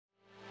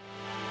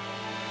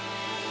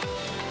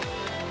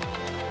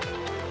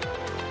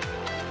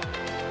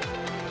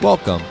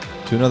Welcome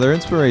to another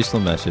inspirational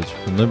message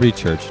from Liberty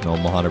Church in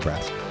Omaha,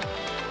 Nebraska.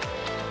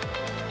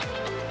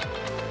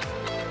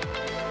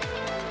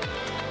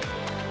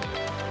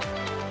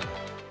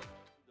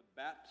 The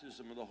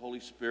baptism of the Holy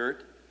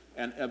Spirit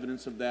and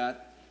evidence of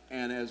that.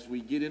 And as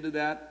we get into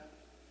that,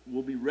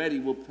 we'll be ready.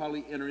 We'll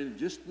probably enter into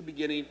just the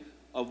beginning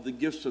of the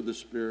gifts of the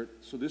Spirit.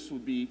 So this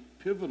would be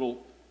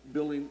pivotal,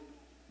 building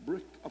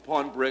brick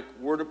upon brick,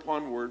 word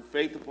upon word,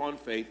 faith upon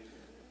faith.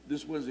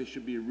 This Wednesday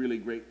should be a really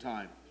great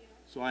time.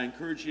 So I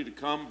encourage you to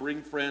come,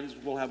 bring friends,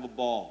 we'll have a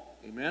ball.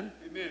 Amen?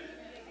 Amen.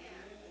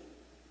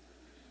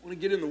 I want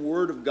to get in the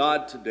Word of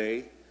God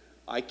today.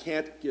 I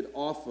can't get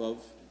off of,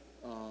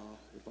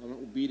 if I'm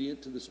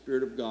obedient to the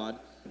Spirit of God,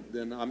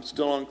 then I'm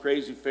still on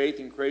crazy faith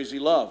and crazy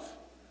love.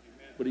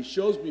 Amen. But He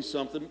shows me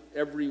something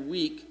every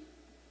week,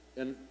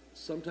 and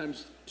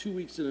sometimes 2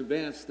 weeks in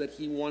advance, that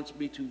He wants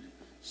me to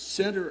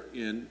center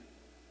in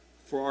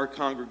for our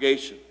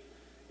congregation.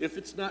 If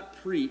it's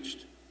not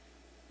preached,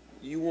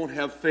 you won't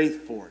have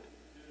faith for it.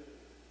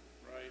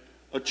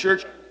 A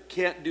church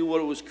can't do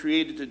what it was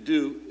created to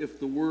do if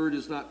the word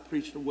is not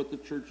preached of what the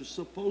church is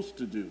supposed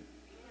to do.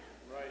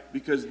 Right.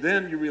 Because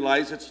then you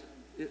realize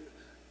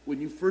when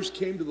you first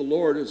came to the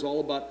Lord, it was all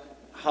about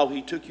how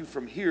He took you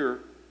from here,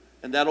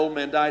 and that old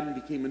man died and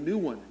became a new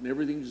one, and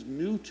everything's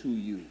new to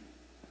you.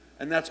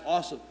 And that's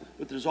awesome.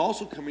 But there's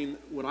also coming,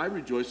 what I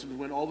rejoice in,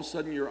 when all of a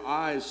sudden your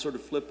eyes sort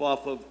of flip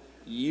off of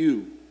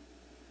you,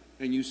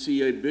 and you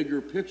see a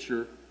bigger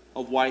picture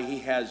of why He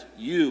has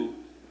you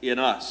in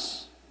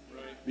us.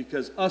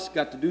 Because us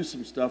got to do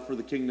some stuff for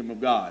the kingdom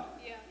of God.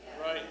 Yeah.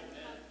 Right.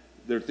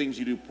 There are things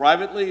you do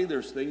privately.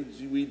 There's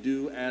things we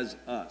do as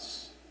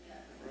us.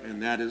 Right.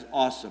 And that is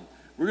awesome.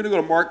 We're going to go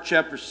to Mark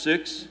chapter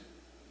 6.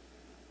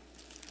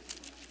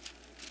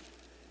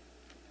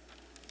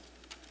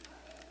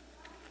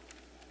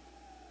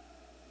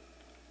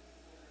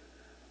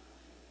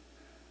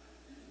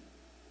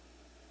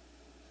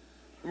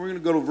 And we're going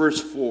to go to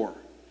verse 4.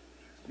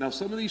 Now,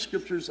 some of these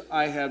scriptures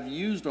I have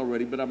used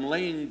already, but I'm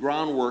laying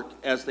groundwork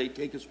as they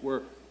take us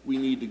where we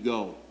need to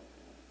go.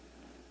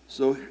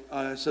 So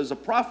it says, a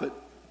prophet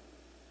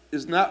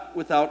is not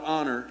without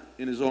honor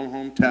in his own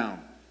hometown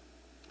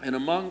and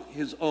among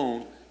his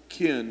own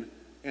kin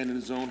and in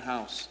his own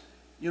house.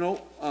 You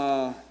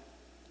know,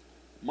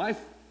 my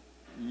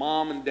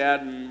mom and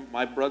dad and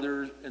my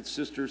brothers and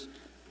sisters,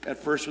 at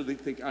first they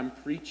think I'm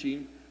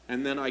preaching,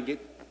 and then I get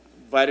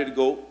invited to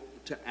go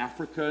to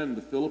Africa and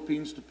the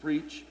Philippines to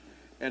preach.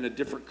 And at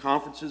different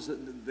conferences,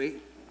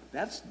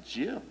 that's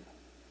Jim.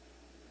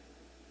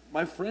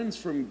 My friends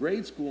from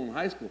grade school and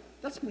high school,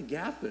 that's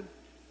McGaffin.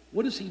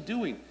 What is he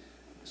doing?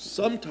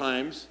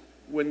 Sometimes,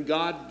 when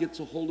God gets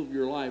a hold of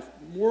your life,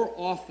 more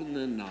often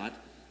than not,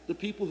 the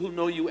people who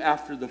know you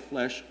after the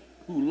flesh,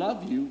 who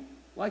love you,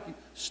 like you,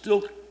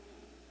 still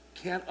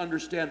can't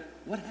understand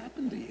what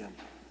happened to him.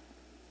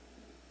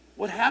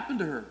 What happened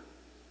to her?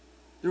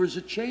 There was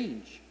a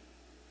change.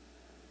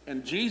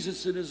 And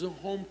Jesus in his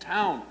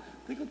hometown,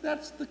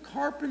 that's the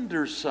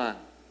carpenter's son.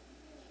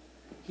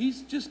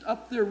 He's just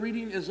up there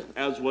reading,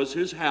 as was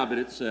his habit,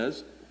 it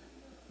says,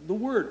 the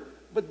word.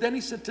 But then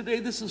he said, today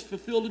this is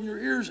fulfilled in your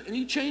ears, and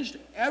he changed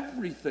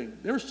everything.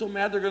 They're so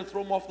mad they're going to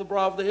throw him off the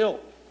brow of the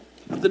hill.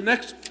 The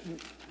next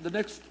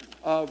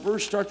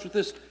verse starts with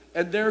this,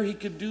 and there he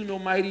could do no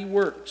mighty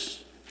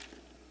works.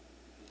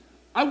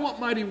 I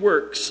want mighty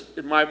works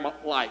in my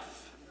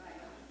life,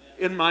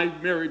 in my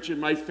marriage,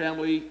 in my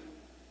family,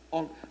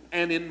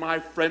 and in my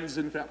friends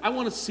and family. I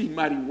want to see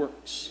mighty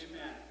works.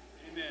 Amen.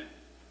 Amen.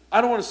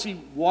 I don't want to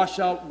see wash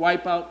out,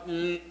 wipe out.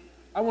 I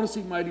want to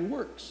see mighty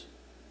works.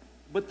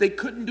 But they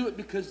couldn't do it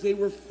because they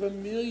were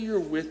familiar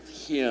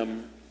with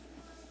him.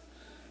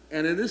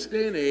 And in this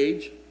day and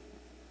age,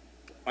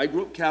 I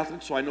grew up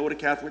Catholic, so I know what a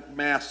Catholic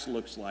Mass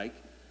looks like.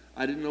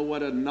 I didn't know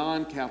what a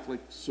non-Catholic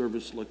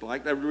service looked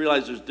like. I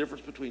realized there's a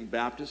difference between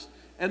Baptist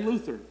and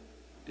Lutheran.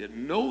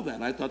 Didn't know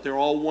that. I thought they were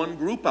all one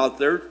group out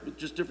there with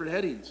just different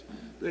headings.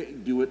 They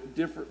do it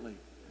differently.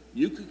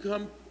 You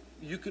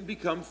can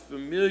become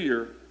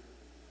familiar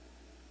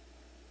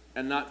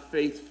and not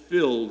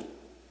faith-filled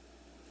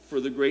for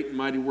the great and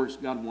mighty works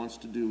God wants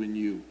to do in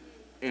you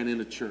and in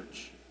a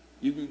church.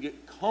 You can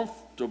get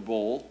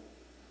comfortable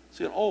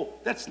saying, oh,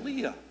 that's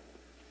Leah.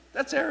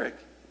 That's Eric.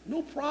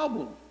 No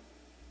problem.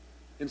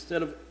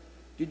 Instead of,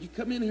 did you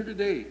come in here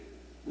today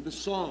with a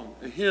song,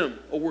 a hymn,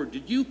 a word?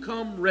 Did you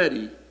come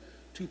ready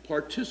to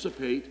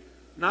participate,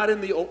 not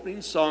in the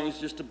opening songs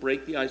just to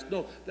break the ice?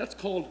 No, that's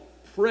called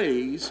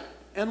praise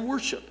and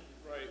worship.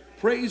 Right.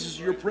 Praise is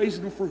you're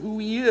praising him for who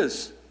he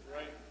is.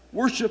 Right.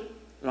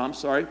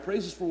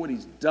 Praise is for what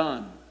he's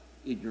done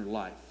in your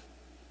life.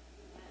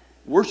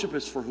 Worship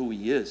is for who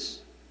he is.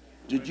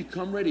 Did you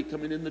come ready,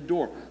 coming in the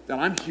door, that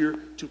I'm here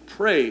to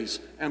praise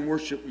and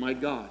worship my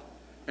God,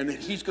 and that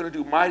he's going to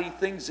do mighty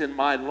things in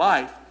my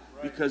life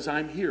because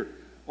I'm here?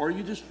 Or are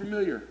you just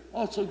familiar?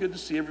 Oh, it's so good to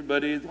see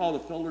everybody. All the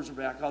fellas are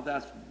back. Oh,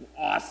 that's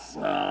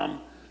awesome.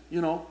 You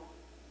know,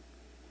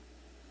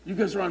 you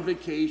guys are on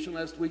vacation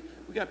last week.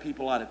 We got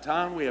people out of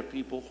town. We have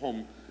people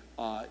home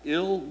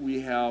ill.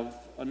 We have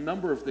a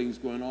number of things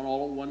going on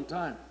all at one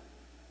time.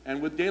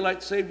 And with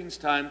daylight savings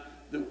time,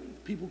 the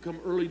people come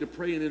early to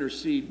pray and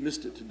intercede.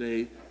 Missed it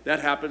today. That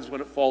happens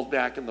when it falls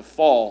back in the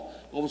fall.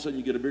 All of a sudden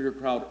you get a bigger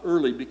crowd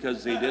early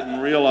because they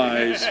didn't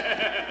realize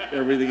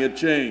everything had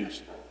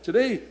changed.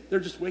 Today, they're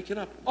just waking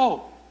up.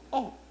 Oh,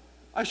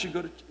 I should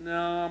go to... No,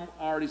 I'm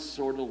already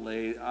sort of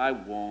late. I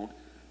won't.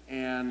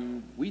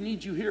 And we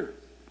need you here.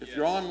 If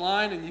you're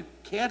online and you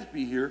can't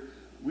be here,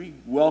 we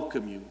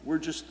welcome you. We're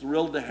just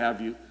thrilled to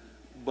have you.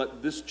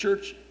 But this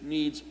church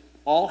needs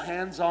all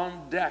hands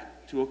on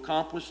deck to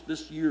accomplish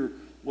this year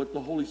what the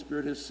Holy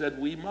Spirit has said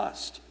we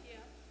must. Yeah.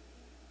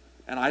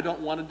 And I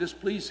don't want to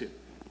displease him.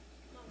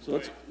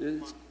 So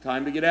it's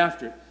time to get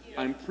after it.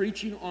 Yeah. I'm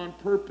preaching on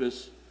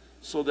purpose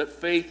so that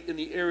faith in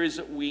the areas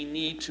that we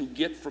need to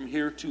get from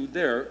here to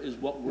there is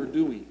what we're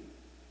doing.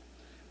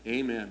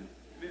 Amen.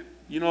 Amen.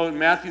 You know, in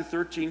Matthew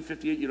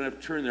 13:58, you don't have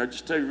to turn there. I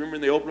just tell you, remember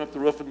when they opened up the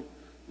roof and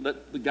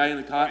let the guy in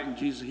the cot and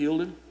Jesus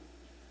healed him?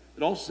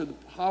 It also said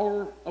the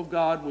power of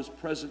God was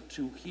present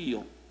to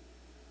heal.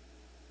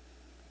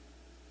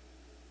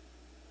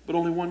 But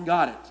only one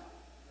got it.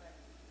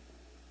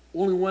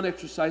 Only one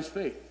exercised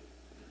faith.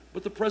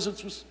 But the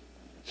presence was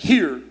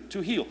here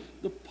to heal.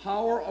 The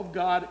power of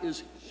God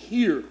is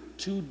here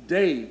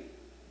today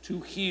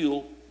to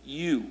heal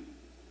you.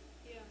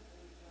 Yeah.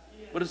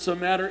 But it's a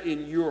matter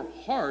in your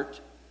heart.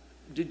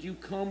 Did you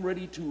come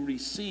ready to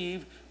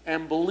receive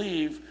and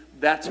believe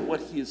that's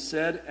what he has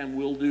said and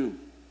will do?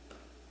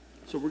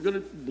 So we're going to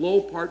blow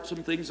apart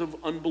some things of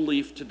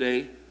unbelief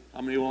today.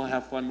 How many will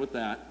have fun with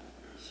that?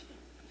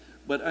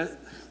 But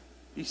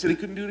he said he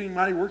couldn't do any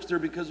mighty works there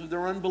because of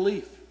their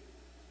unbelief.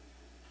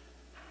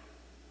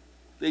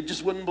 They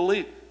just wouldn't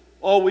believe.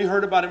 Oh, we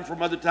heard about him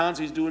from other towns.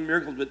 He's doing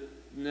miracles, but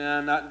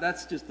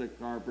that's just a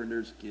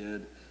carpenter's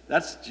kid.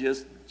 That's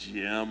just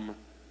Jim.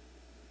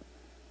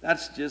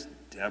 That's just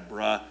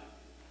Deborah.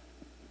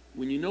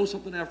 When you know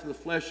something after the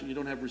flesh and you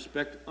don't have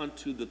respect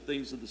unto the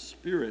things of the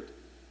Spirit,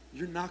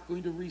 you're not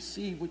going to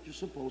receive what you're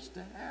supposed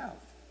to have.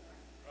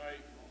 Right.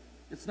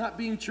 It's not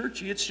being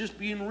churchy, it's just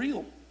being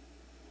real.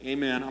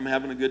 Amen. I'm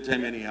having a good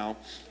time anyhow.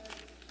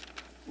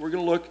 We're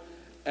going to look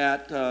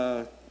at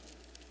a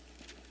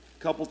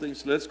couple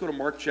things. Let's go to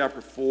Mark chapter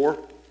 4.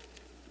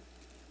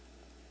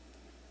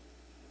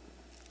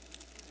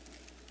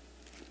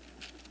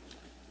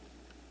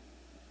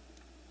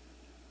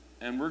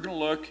 And we're going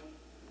to look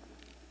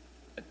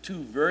at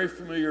two very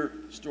familiar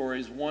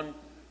stories. One,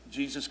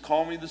 Jesus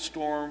calming the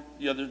storm.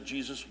 The other,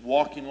 Jesus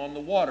walking on the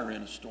water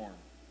in a storm.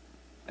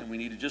 And we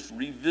need to just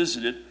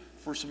revisit it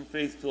for some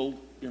faith-filled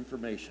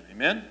information.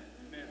 Amen?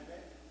 Amen.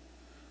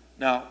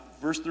 Now,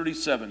 verse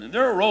 37. And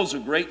there arose a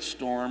great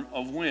storm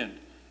of wind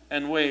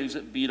and waves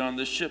that beat on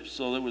the ship,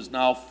 so that it was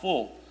now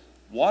full.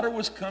 Water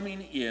was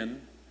coming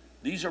in.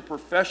 These are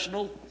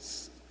professional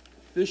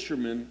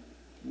fishermen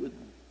with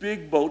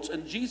big boats,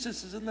 and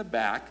Jesus is in the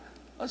back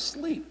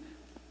asleep.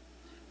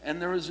 And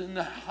there was in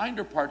the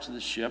hinder parts of the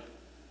ship,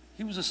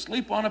 he was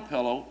asleep on a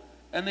pillow,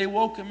 and they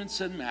woke him and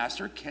said,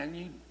 Master,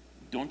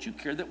 don't you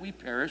care that we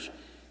perish?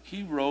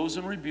 He rose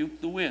and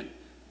rebuked the wind.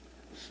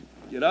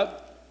 Get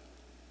up.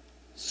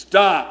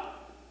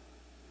 Stop.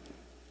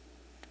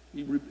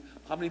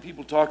 How many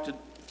people talk to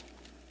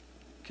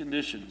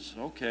conditions?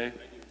 Okay.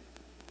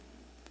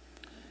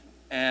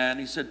 And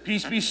he said,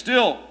 Peace be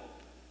still.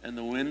 And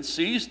the wind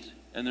ceased,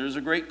 and there was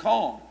a great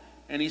calm.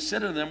 And he said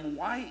to them,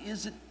 Why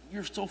is it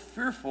you're so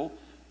fearful?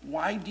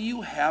 Why do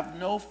you have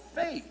no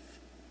faith?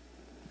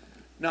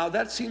 Now,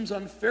 that seems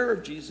unfair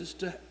of Jesus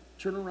to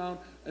turn around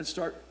and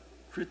start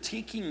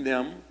critiquing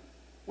them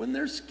when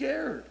they're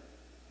scared.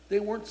 They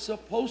weren't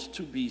supposed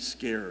to be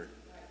scared.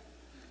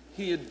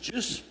 He had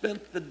just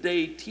spent the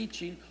day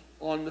teaching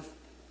on the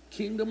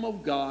kingdom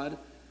of God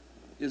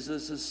is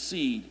as a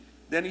seed.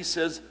 Then he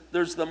says,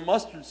 there's the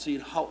mustard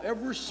seed.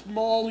 However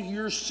small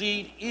your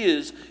seed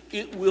is,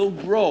 it will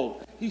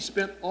grow. He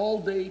spent all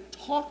day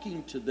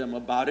talking to them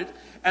about it,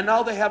 and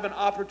now they have an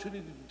opportunity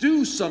to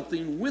do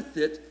something with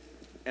it,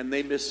 and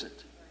they miss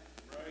it.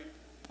 Right.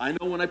 I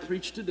know when I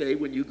preach today,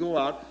 when you go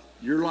out,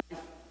 your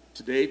life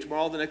today,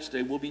 tomorrow, the next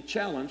day will be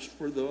challenged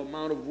for the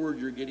amount of word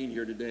you're getting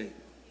here today.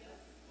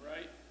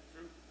 Right.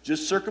 True.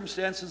 Just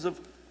circumstances of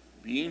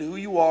being who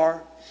you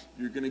are,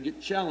 you're going to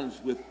get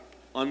challenged with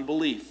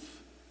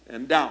unbelief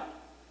and doubt,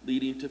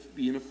 leading to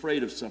being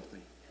afraid of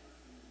something.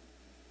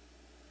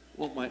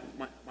 Well,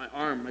 my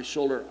arm, my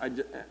shoulder, I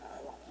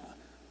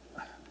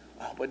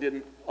hope I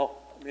didn't,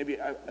 maybe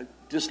I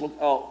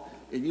dislocated,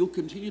 and you'll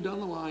continue down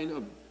the line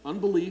of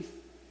unbelief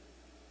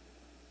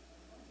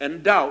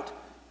and doubt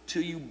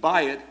till you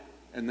buy it,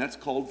 and that's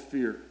called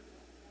fear.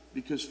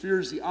 Because fear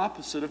is the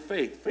opposite of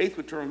faith. Faith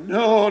would turn,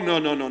 no,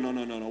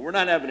 we're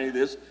not having any of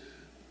this.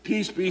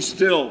 Peace be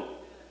still.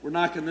 We're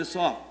knocking this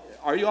off.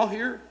 Are you all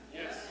here?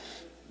 Yes.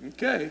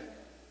 Okay.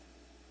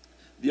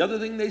 The other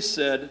thing they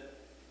said,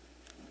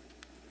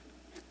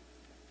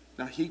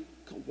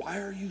 why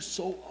are you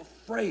so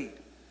afraid?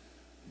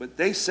 But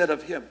they said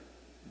of him,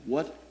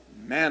 what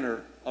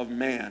manner of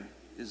man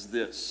is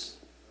this?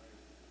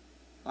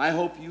 I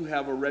hope you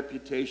have a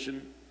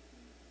reputation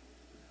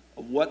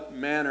of what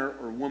manner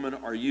or woman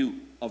are you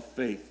of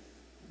faith.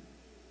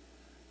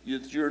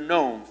 You're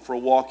known for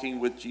walking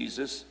with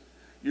Jesus.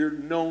 You're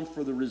known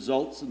for the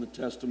results and the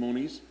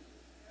testimonies.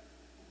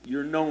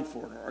 You're known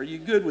for it. Are you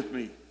good with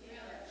me?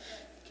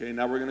 Okay,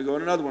 now we're going to go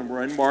to another one.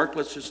 We're in Mark.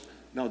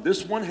 Now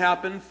this one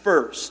happened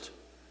first.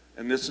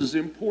 And this is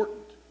important.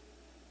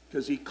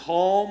 Because he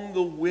calmed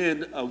the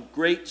wind of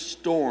great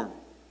storm.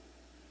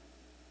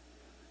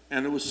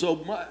 And it was so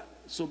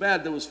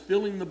bad that it was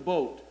filling the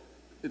boat.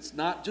 It's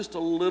not just a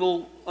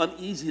little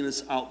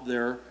uneasiness out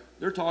there.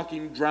 They're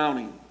talking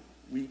drowning.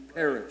 We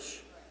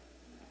perish.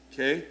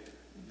 Okay?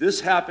 This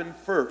happened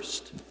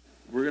first.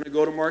 We're going to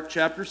go to Mark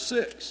chapter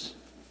 6.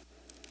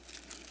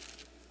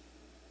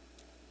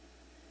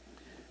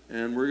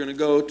 And we're going to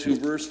go to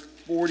verse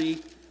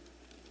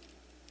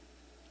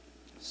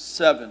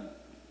 47.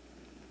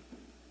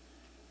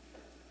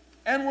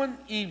 And when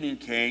evening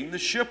came, the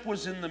ship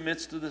was in the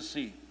midst of the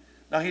sea.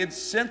 Now he had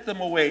sent them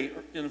away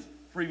in the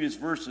previous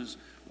verses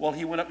while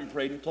he went up and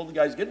prayed and told the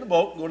guys, get in the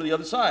boat and go to the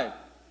other side.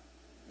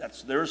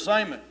 That's their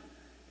assignment.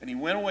 And he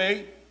went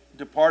away,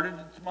 departed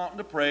to the mountain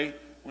to pray.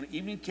 When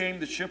evening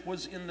came, the ship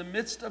was in the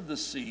midst of the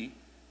sea.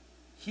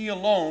 He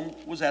alone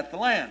was at the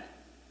land.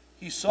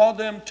 He saw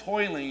them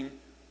toiling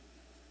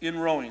in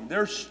rowing.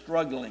 They're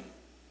struggling.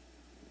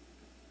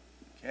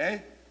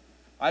 Okay?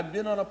 I've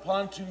been on a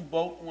pontoon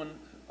boat when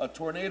a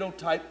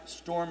tornado-type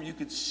storm, you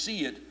could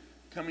see it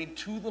coming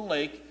to the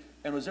lake,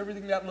 and it was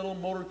everything that little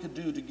motor could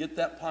do to get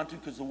that pontoon,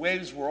 because the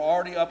waves were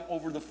already up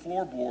over the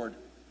floorboard.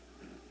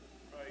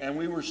 And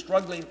we were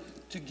struggling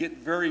to get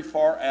very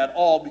far at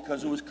all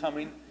because it was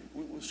coming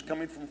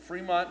from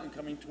Fremont and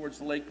coming towards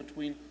the lake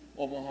between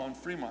Omaha and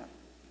Fremont.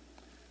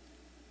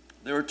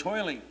 They were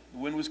toiling. The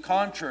wind was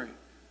contrary.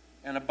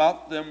 And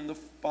about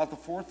the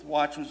fourth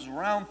watch was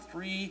around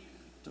 3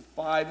 to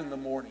 5 in the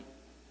morning.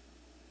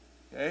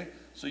 Okay?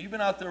 So you've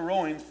been out there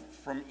rowing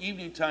from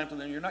evening time to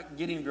then. You're not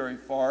getting very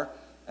far.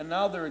 And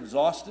now they're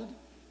exhausted,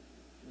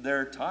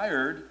 they're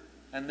tired,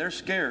 and they're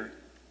scared.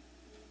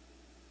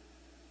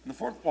 In the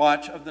fourth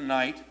watch of the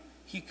night,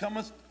 he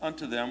cometh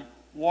unto them,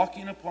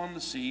 walking upon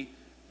the sea,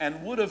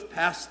 and would have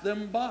passed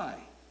them by.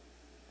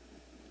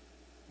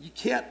 You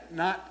can't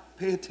not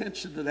pay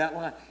attention to that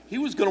line. He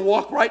was going to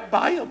walk right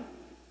by them.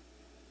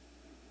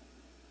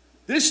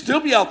 They'd still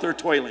be out there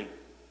toiling.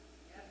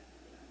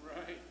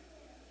 Right.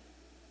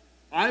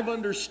 I've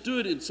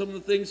understood in some of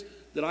the things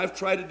that I've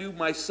tried to do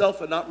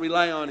myself and not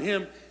rely on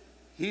him.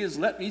 He has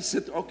let me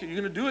sit there. Okay, you're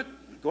going to do it?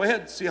 Go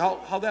ahead. See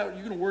how that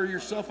you're going to wear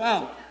yourself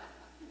out.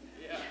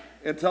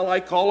 Yeah. Until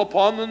I call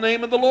upon the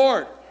name of the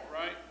Lord.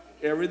 Right.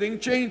 Everything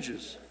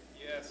changes.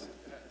 Yes.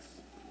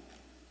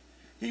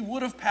 He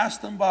would have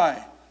passed them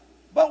by.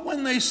 But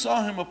when they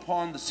saw him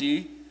upon the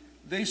sea,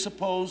 they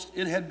supposed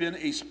it had been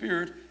a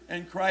spirit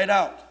and cried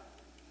out,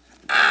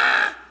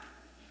 "Ah!"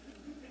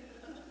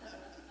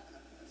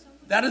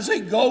 That is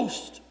a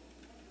ghost.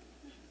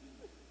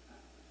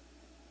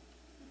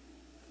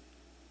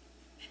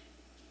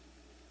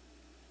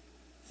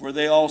 For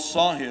they all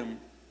saw him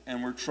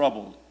and were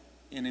troubled.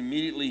 And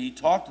immediately he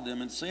talked to them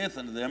and saith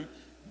unto them,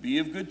 Be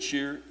of good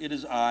cheer, it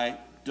is I,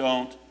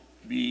 don't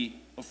be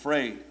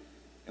afraid.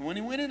 And when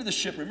he went into the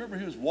ship, remember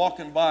he was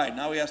walking by,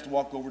 now he has to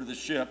walk over to the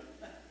ship.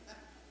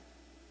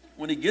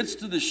 When he gets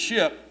to the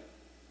ship,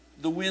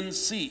 the wind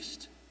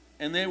ceased,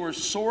 and they were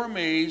sore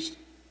amazed,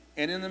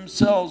 and in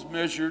themselves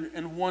measured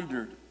and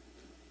wondered.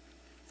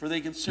 For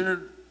they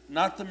considered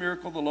not the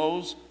miracle of the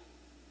loaves,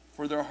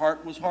 for their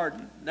heart was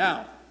hardened.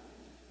 Now,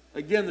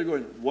 again, they're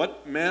going,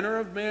 what manner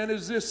of man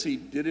is this? He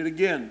did it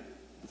again.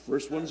 The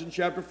first one's in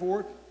chapter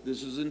 4.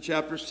 This is in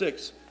chapter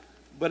 6.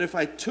 But if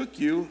I took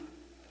you,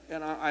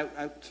 and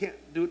I can't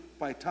do it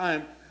by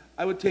time,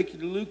 I would take you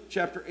to Luke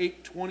chapter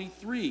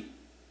 8:23.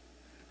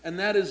 And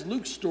that is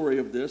Luke's story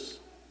of this.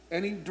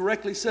 And he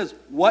directly says,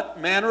 what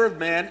manner of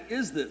man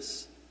is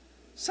this?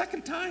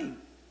 Second time.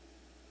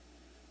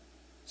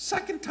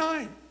 Second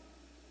time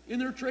in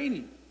their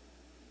training.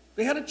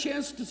 They had a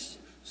chance to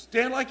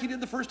stand like he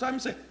did the first time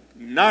and say,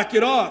 knock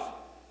it off.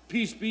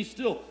 Peace, be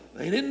still.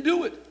 They didn't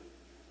do it.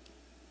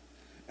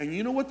 And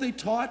you know what they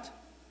taught?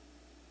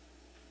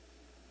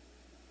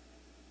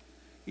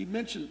 He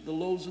mentioned the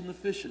loaves and the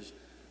fishes.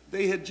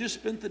 They had just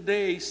spent the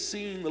day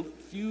seeing the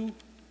few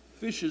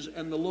fishes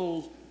and the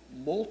loaves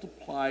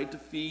multiplied to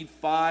feed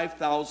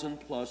 5,000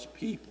 plus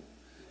people.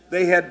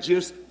 They had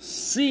just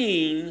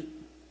seen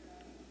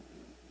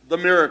the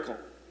miracle.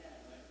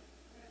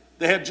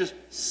 They had just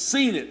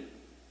seen it.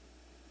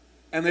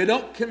 And they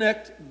don't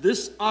connect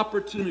this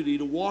opportunity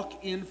to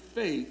walk in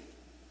faith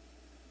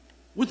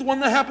with the one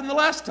that happened the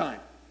last time.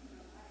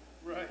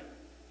 Right.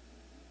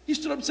 He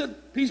stood up and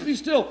said, peace be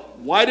still.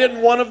 Why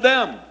didn't one of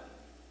them?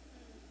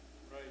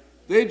 Right.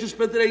 They had just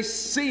spent the day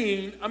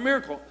seeing a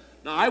miracle.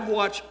 Now, I've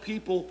watched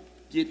people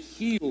get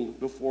healed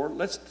before.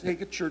 Let's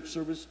take a church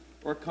service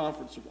or a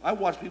conference. I've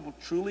watched people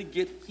truly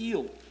get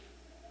healed.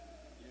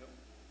 Yep.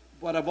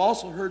 But I've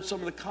also heard some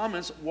of the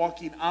comments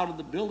walking out of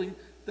the building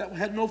that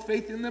had no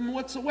faith in them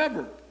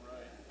whatsoever.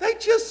 Right. They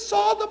just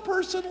saw the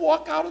person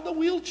walk out of the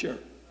wheelchair.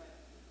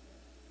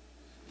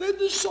 They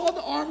just saw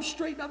the arms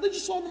straighten out. They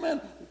just saw the man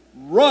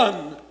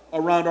run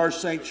around our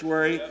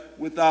sanctuary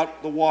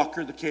without the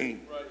walker, the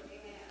cane. Right.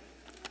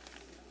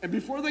 And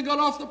before they got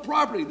off the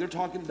property, they're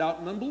talking doubt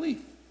and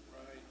unbelief.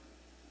 Right.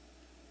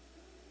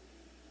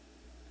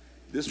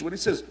 This is what he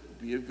says,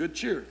 be of good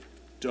cheer.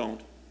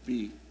 Don't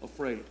be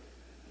afraid.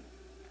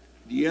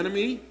 The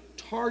enemy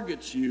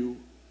targets you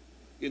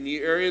in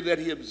the area that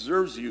he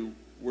observes you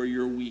where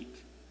you're weak.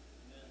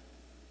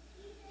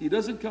 He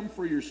doesn't come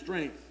for your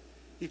strength.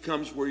 He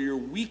comes where you're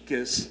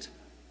weakest.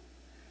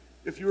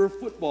 If you're a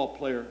football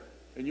player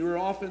and you're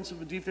an offensive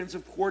and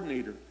defensive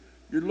coordinator,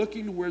 you're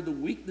looking to where the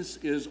weakness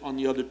is on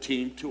the other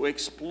team to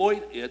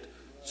exploit it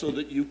so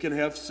that you can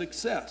have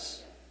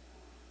success.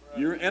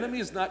 Your enemy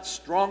is not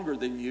stronger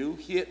than you.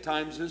 He at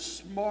times is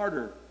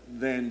smarter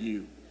than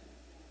you.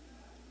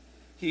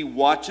 He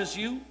watches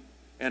you,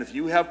 and if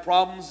you have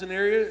problems in an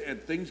area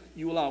and things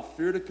you allow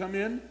fear to come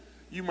in,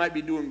 you might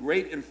be doing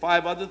great in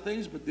 5 other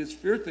things, but this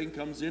fear thing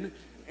comes in,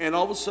 and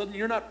all of a sudden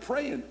you're not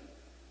praying.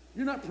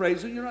 You're not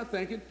praising, you're not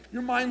thanking.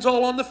 Your mind's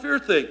all on the fear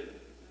thing.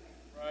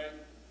 Right.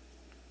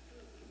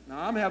 Now,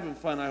 I'm having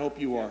fun. I hope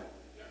you are.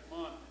 Come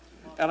on.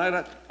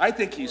 And I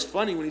think he's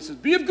funny when he says,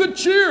 be of good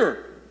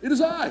cheer. It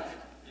is I.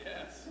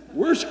 Yes.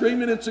 We're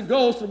screaming it's a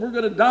ghost and we're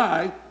going to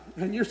die.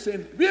 And you're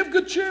saying, be of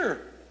good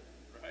cheer.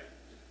 Right.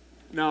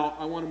 Now,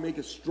 I want to make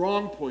a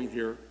strong point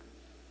here.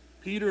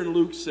 Peter and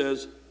Luke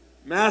says,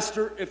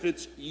 Master, if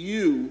it's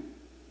you,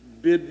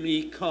 bid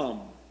me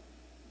come.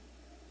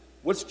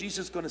 What's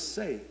Jesus going to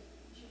say?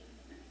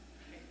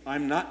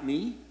 I'm not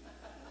me?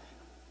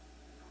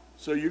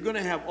 So you're going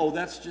to have, oh,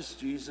 that's just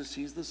Jesus.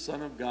 He's the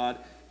Son of God.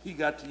 He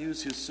got to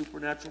use his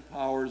supernatural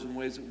powers in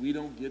ways that we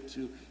don't get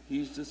to.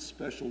 He's just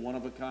special,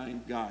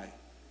 one-of-a-kind guy.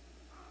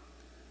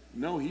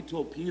 No, he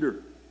told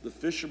Peter, the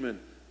fisherman,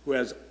 who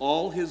has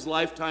all his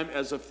lifetime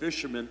as a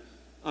fisherman,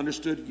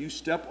 understood you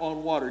step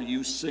on water,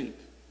 you sink.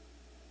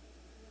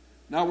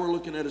 Now we're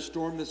looking at a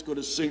storm that's going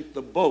to sink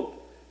the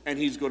boat, and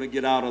he's going to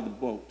get out of the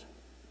boat.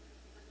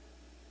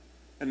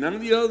 And none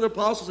of the other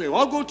apostles say,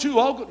 well, I'll go too,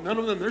 I'll go. None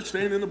of them, they're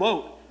staying in the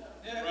boat.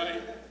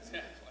 Right.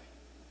 Exactly.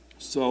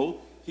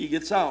 So he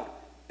gets out.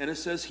 And it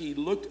says he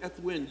looked at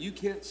the wind. You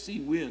can't see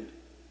wind,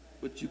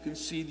 but you can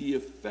see the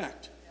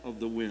effect of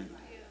the wind,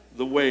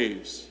 the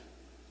waves,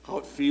 how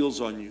it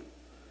feels on you.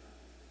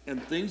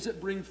 And things that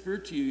bring fear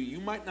to you, you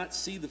might not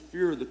see the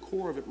fear or the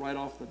core of it right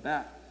off the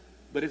bat,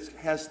 but it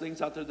has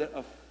things out there that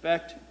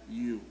affect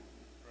you.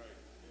 Right.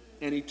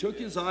 And he took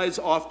his eyes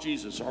off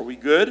Jesus. Are we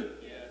good?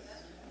 Yes.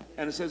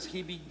 And it says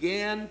he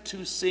began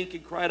to sink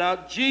and cried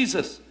out,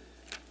 Jesus.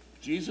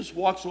 Jesus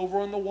walks over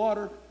on the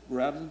water,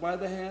 grabs him by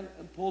the hand,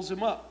 and pulls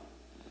him up.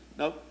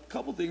 Now, a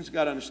couple things you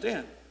got to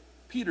understand.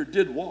 Peter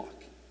did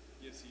walk.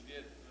 Yes, he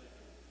did.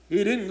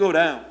 He didn't go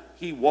down.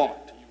 He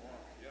walked. He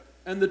walked. Yep.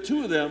 And the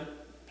two of them,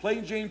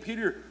 plain Jane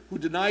Peter, who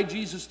denied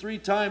Jesus 3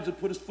 times and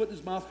put his foot in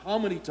his mouth how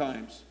many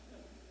times?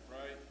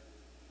 Right.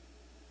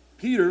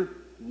 Peter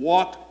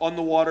walked on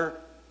the water,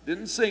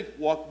 didn't sink,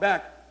 walked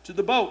back to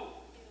the boat.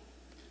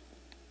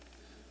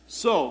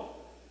 So,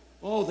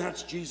 oh,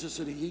 that's Jesus,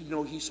 and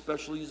he's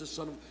special, he's the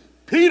Son of...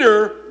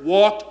 Peter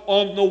walked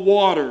on the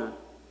water,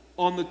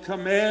 on the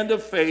command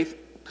of faith,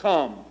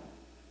 come.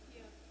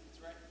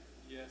 That's right.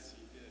 Yes,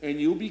 he did. And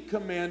you'll be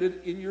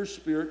commanded in your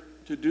spirit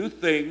to do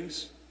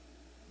things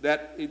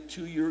that,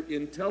 to your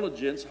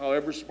intelligence,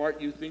 however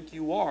smart you think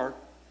you are,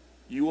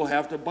 you will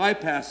have to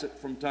bypass it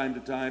from time to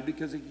time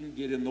because it can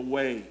get in the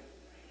way.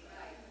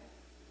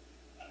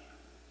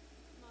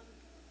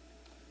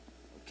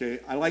 Okay,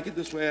 I like it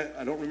this way.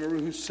 I don't remember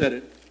who said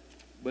it,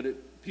 but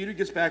Peter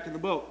gets back in the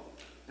boat.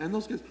 And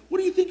those guys, what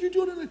do you think you're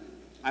doing?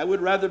 I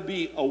would rather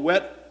be a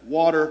wet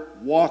water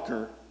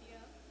walker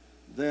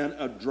than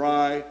a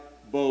dry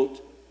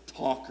boat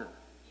talker.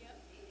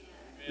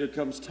 There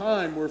comes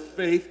time where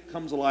faith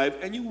comes alive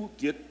and you will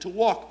get to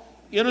walk.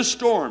 In a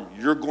storm,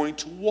 you're going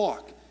to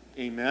walk.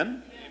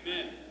 Amen?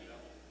 Amen.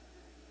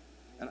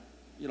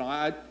 And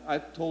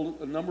I've told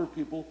a number of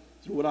people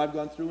through what I've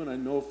gone through, and I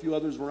know a few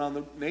others around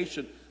the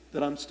nation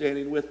that I'm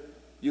standing with,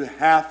 you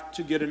have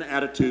to get an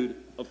attitude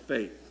of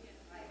faith.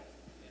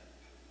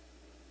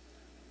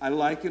 I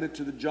liken it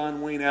to the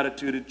John Wayne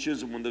attitude at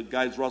Chisholm when the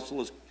guys rustle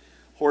his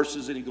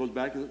horses and he goes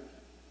back and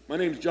my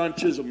name's John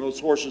Chisholm,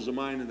 those horses are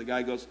mine. And the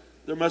guy goes,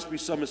 there must be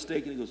some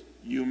mistake. And he goes,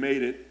 you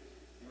made it.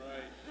 Right.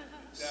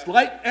 Exactly.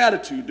 Slight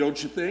attitude,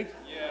 don't you think?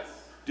 Yes.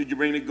 Did you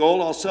bring the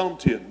gold? I'll sell them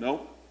to you.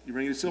 Nope. You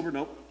bring the silver?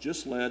 Nope.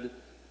 Just lead.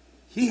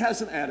 He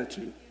has an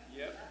attitude.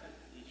 Yep.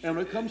 And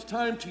when it comes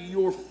time to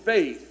your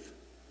faith,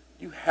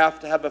 you have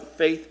to have a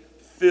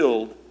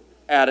faith-filled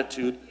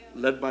attitude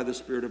led by the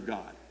Spirit of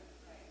God.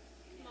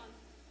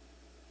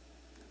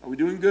 Are we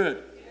doing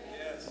good?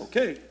 Yes.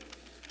 Okay.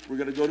 We're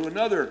going to go to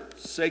another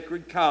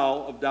sacred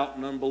cow of doubt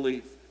and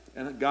unbelief.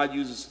 And God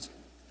uses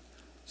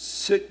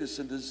sickness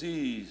and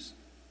disease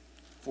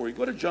for you.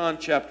 Go to John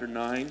chapter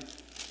 9.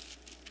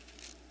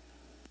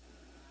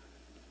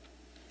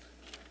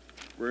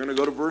 We're going to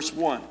go to verse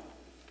 1.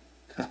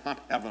 I'm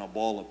having a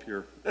ball up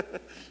here.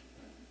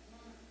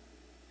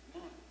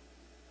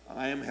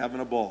 I am having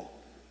a ball.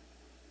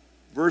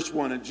 Verse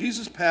 1, and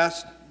Jesus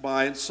passed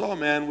by and saw a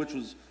man which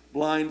was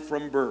blind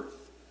from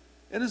birth.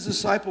 And his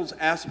disciples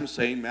asked him,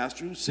 saying,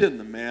 Master, who sinned,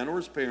 the man or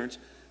his parents,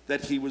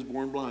 that he was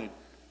born blind?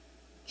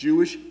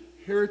 Jewish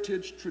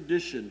heritage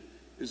tradition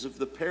is if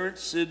the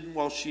parents sinned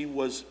while she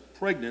was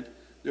pregnant,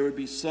 there would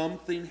be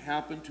something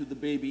happen to the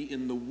baby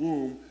in the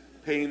womb,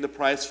 paying the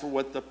price for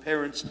what the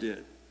parents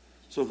did.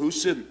 So who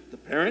sinned? The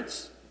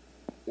parents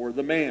or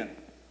the man?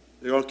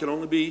 There can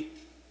only be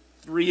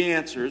three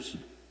answers.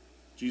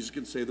 Jesus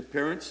can say the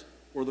parents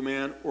or the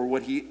man or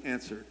what he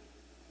answered.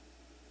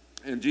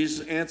 And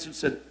Jesus answered and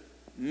said,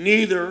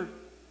 neither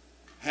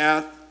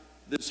hath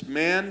this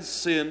man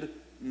sinned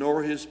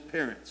nor his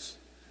parents.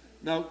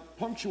 Now,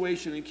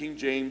 punctuation in King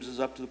James is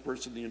up to the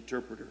person, the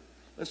interpreter.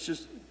 Let's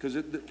just,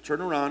 because turn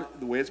around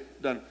the way it's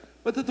done.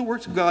 But that the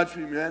works of God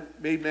should be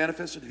made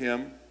manifest in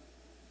him.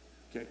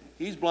 Okay,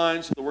 he's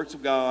blind, so the works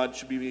of God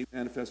should be made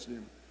manifest in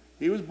him.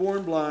 He was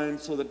born blind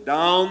so that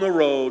down the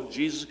road,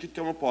 Jesus could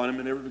come upon him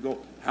and everyone would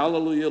go,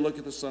 hallelujah, look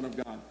at the Son of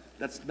God.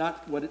 That's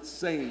not what it's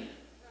saying.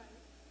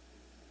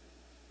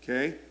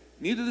 Okay?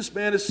 Neither this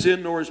man has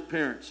sinned nor his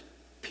parents.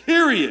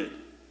 Period.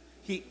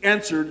 He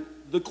answered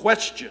the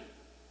question.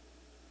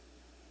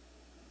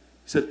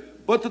 He said,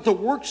 but that the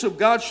works of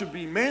God should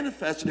be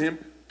manifested in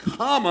him,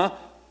 comma,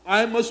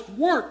 I must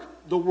work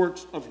the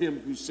works of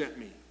him who sent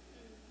me.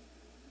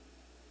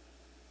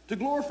 To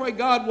glorify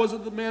God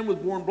wasn't the man was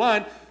born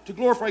blind. To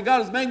glorify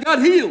God is the man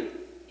got healed.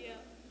 Yeah.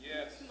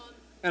 Yes.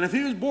 And if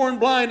he was born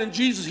blind and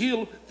Jesus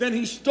healed, then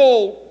he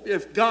stole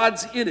if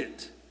God's in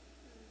it.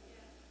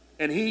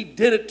 And he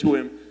did it to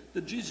him,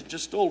 that Jesus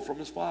just stole from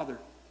his Father.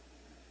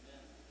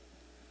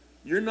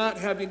 You're not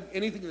having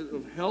anything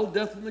of hell,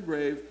 death, and the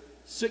grave,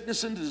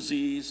 sickness and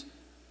disease.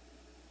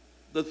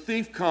 The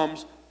thief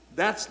comes.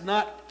 That's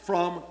not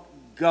from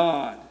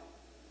God.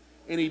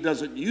 And he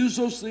doesn't use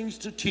those things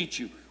to teach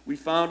you. We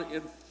found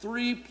in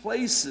 3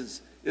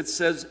 places, it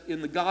says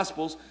in the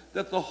Gospels,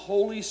 that the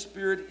Holy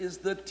Spirit is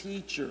the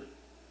teacher,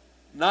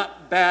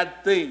 not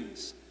bad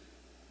things.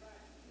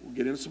 We'll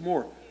get into some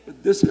more.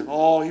 But this, he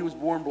was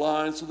born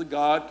blind so that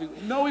God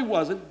could... No, he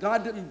wasn't.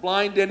 God didn't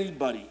blind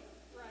anybody.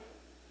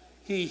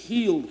 He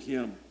healed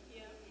him.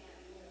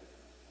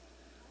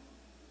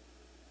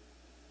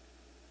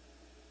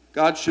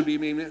 God should be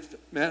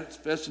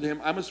manifested in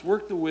him. I must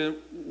work the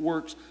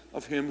works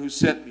of him who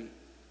sent me.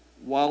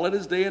 While it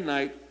is day and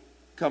night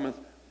cometh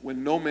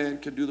when no man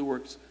can do the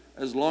works.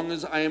 As long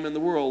as I am in the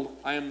world,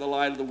 I am the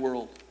light of the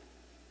world.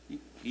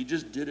 He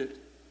just did it.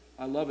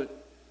 I love it.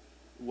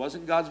 It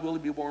wasn't God's will to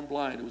be born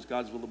blind. It was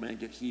God's will the man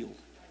get healed.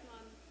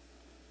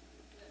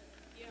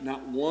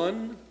 Not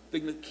one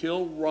thing that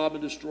kill, rob,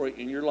 and destroy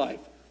in your life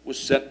was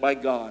sent by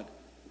God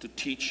to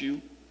teach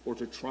you or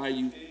to try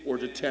you or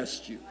to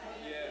test you.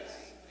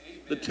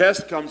 The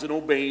test comes in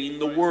obeying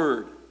the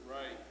word.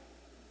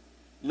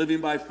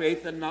 Living by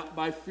faith and not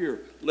by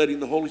fear.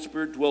 Letting the Holy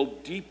Spirit dwell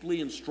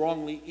deeply and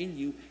strongly in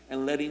you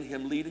and letting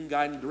him lead and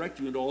guide and direct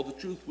you into all the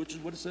truth, which is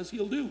what it says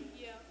he'll do.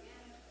 Yeah.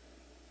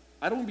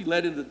 I don't want to be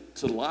led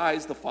into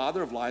lies, the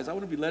father of lies. I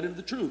want to be led into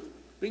the truth.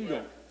 Bingo.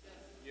 Right.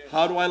 Yes.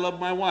 How do I love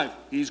my wife?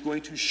 He's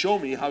going to show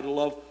me how to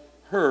love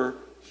her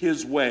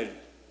his way.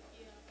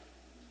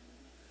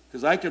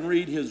 Because I can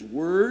read his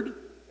word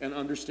and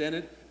understand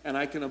it, and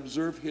I can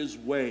observe his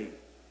way.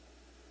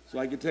 So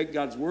I can take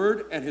God's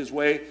word and his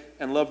way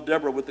and love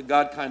Deborah with the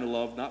God kind of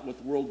love, not what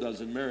the world does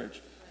in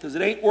marriage. Because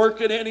it ain't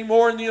working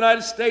anymore in the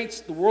United States,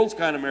 the world's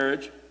kind of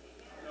marriage.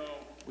 No.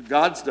 But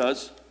God's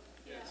does.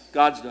 Yes.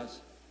 God's does.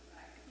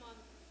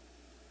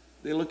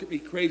 They look at me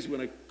crazy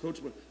when I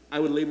coach them. I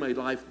would lay my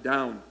life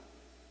down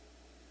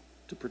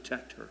to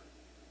protect her.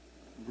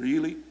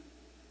 Really?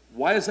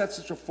 Why is that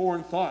such a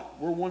foreign thought?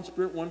 We're one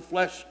spirit, one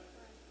flesh.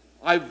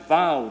 I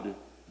vowed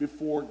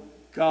before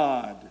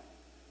God.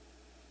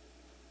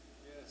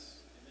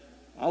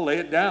 I'll lay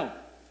it down.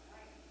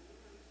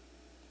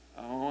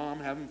 Oh, I'm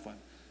having fun.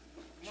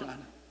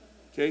 John.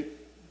 Okay,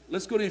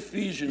 let's go to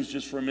Ephesians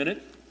just for a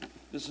minute.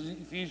 This is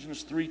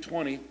Ephesians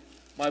 3:20.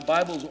 My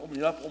Bible's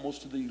opening up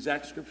almost to the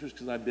exact scriptures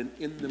because I've been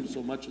in them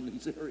so much in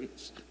these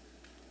areas.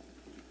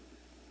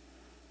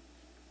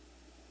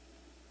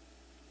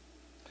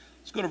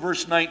 Let's go to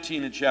verse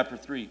 19 in chapter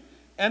 3.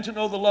 And to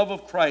know the love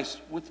of Christ,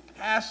 which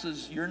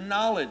passes your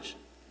knowledge.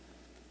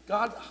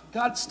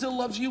 God still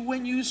loves you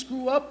when you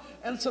screw up,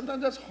 and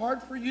sometimes that's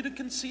hard for you to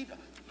conceive.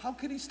 How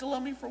could he still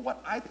love me for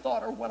what I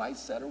thought or what I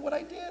said or what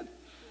I did?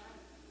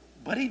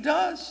 But he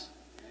does.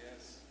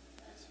 Yes,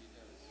 he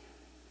does.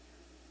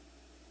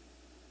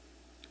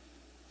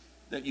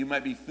 That you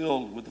might be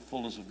filled with the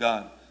fullness of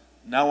God.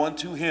 Now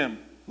unto him,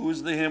 who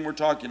is the him we're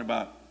talking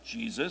about?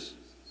 Jesus.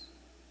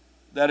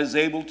 That is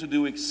able to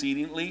do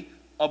exceedingly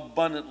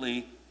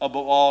abundantly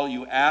above all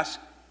you ask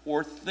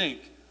or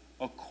think,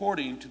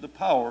 according to the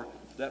power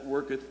that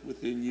worketh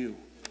within you.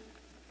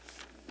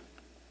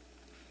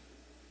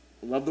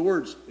 I love the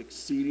words,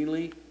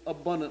 exceedingly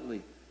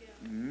abundantly. Yeah.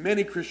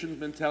 Many Christians'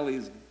 mentality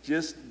is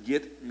just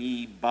get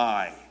me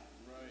by.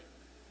 Right.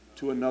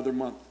 To another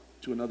month,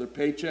 to another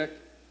paycheck,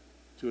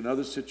 to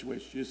another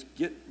situation. Just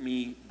get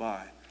me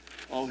by.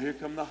 Oh, here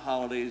come the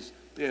holidays.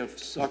 They have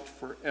sucked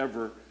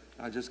forever.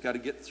 I just got to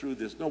get through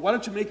this. No, why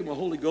don't you make them a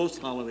Holy Ghost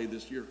holiday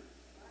this year?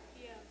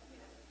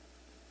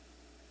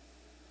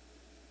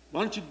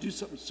 Why don't you do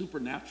something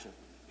supernatural?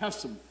 Have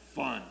some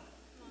fun.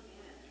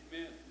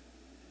 Amen.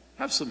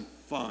 Have some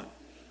fun.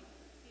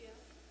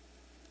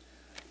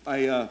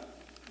 I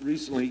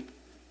recently,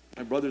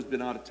 my brother's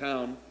been out of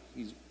town.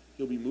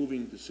 He'll be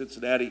moving to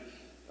Cincinnati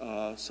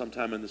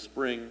sometime in the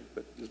spring.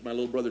 But this is my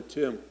little brother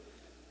Tim,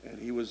 and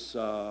he was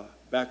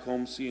back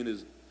home seeing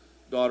his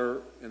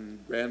daughter and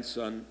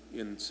grandson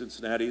in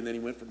Cincinnati, and then he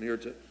went from here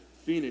to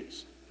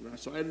Phoenix.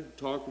 So I hadn't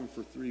talked to him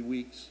for 3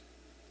 weeks,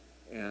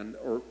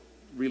 or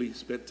really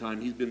spent time.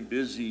 He's been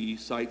busy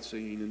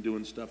sightseeing and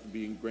doing stuff and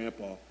being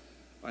grandpa.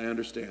 I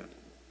understand.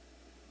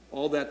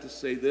 All that to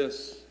say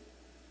this.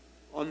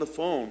 On the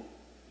phone,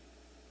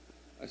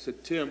 I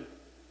said, Tim,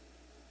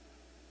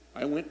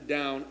 I went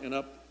down and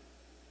up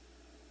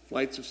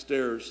flights of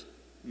stairs,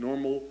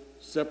 normal,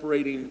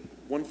 separating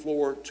one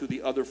floor to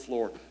the other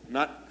floor,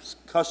 not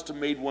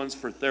custom-made ones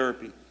for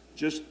therapy,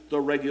 just the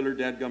regular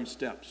dadgum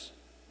steps.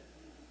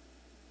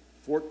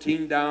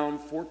 14 down,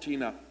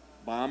 14 up,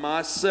 by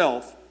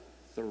myself,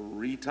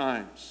 3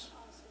 times.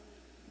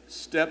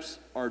 Steps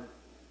are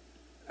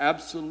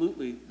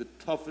absolutely the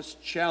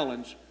toughest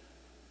challenge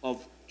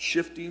of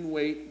shifting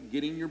weight,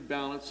 getting your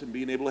balance, and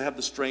being able to have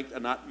the strength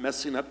and not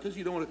messing up, because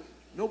you don't want to.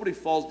 Nobody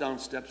falls down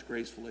steps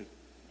gracefully.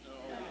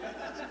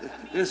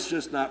 It's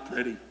just not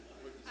pretty.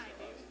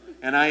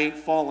 And I ain't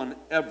fallen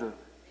ever.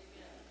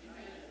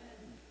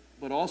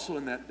 But also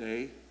in that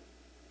day,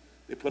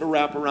 they put a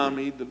wrap around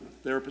me. The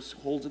therapist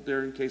holds it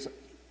there in case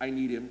I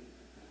need him.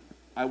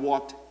 I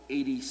walked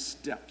 80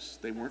 steps.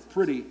 They weren't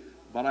pretty,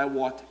 but I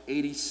walked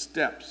 80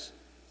 steps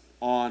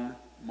on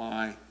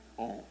my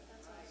own.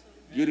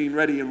 Getting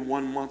ready in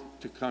 1 month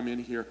to come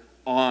in here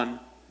on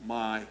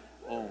my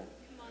own.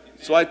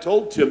 So I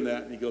told Tim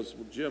that, and he goes,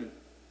 well, Jim,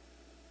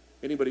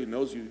 anybody who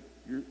knows you,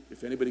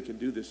 if anybody can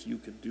do this, you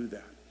can do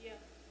that. Yeah.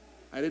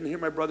 I didn't hear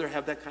my brother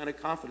have that kind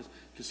of confidence,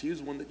 because he was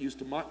the one that used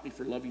to mock me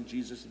for loving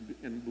Jesus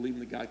and believing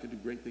that God could do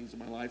great things in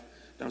my life.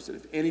 And I said,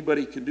 if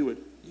anybody can do it,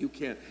 you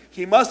can.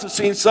 He must have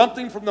seen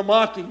something from the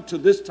mocking to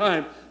this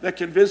time that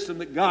convinced him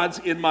that God's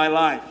in my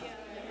life.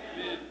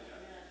 Yeah.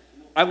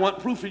 I want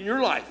proof in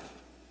your life.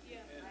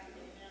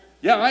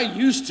 Yeah, I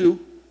used to.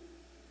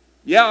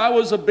 Yeah, I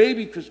was a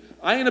baby, because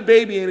I ain't a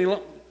baby any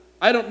longer.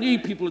 I don't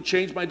need people to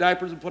change my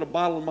diapers and put a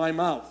bottle in my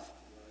mouth.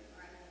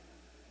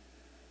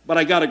 But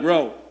I got to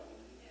grow.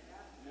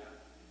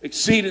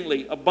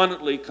 Exceedingly,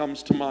 abundantly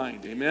comes to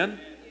mind. Amen?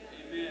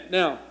 Amen?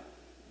 Now,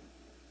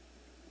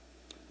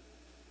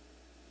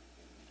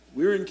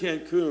 we were in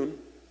Cancun,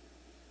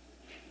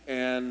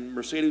 and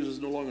Mercedes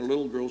was no longer a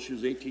little girl. She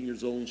was 18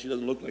 years old, and she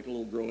doesn't look like a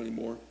little girl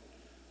anymore.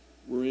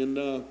 We're in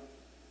a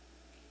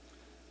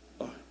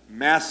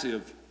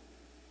massive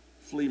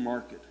flea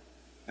market.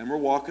 And we're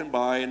walking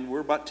by, and we're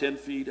about 10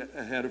 feet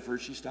ahead of her.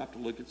 She stopped to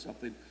look at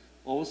something.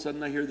 All of a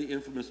sudden, I hear the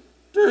infamous,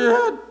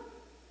 Dad!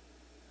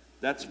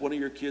 That's one of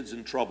your kids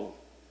in trouble.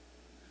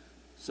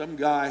 Some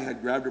guy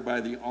had grabbed her by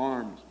the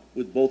arms,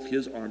 with both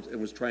his arms, and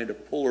was trying to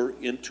pull her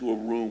into a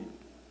room.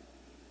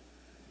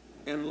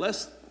 And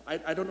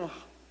I don't know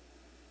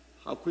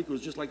how quick it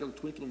was, just like a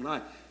twinkle of an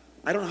eye.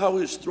 I don't know how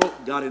his throat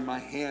got in my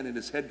hand, and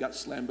his head got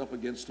slammed up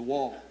against the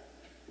wall.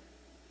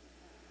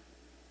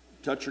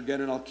 Touch her again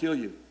and I'll kill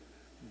you.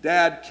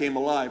 Dad came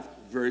alive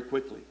very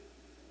quickly.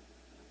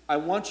 I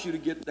want you to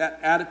get that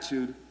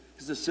attitude,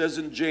 because it says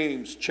in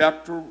James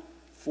chapter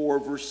 4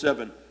 verse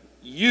 7,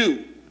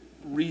 you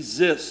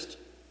resist,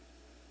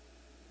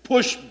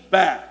 push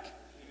back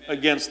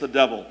against the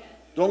devil.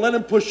 Don't let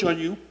him push on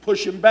you,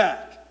 push him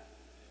back.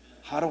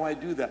 How do I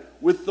do that?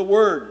 With the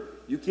word.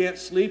 You can't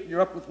sleep and you're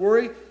up with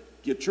worry?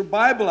 Get your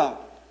Bible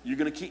out. You're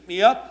going to keep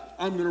me up?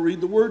 I'm going to read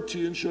the word to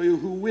you and show you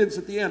who wins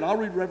at the end. I'll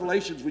read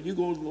Revelations when you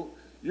go,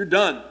 you're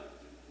done.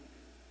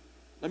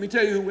 Let me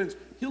tell you who wins.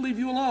 He'll leave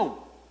you alone.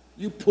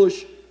 You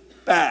push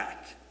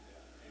back.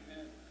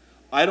 Amen.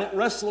 I don't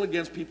wrestle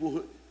against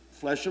people,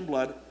 flesh and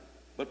blood,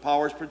 but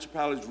powers,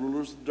 principalities,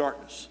 rulers of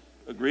darkness.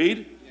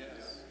 Agreed?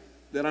 Yes.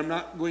 That I'm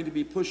not going to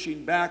be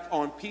pushing back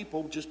on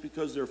people just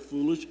because they're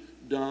foolish,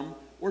 dumb,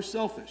 or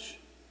selfish.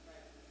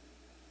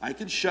 I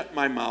can shut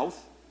my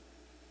mouth,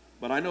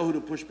 but I know who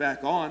to push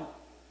back on.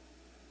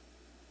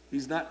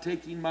 He's not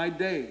taking my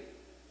day.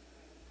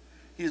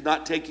 He's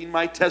not taking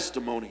my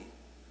testimony.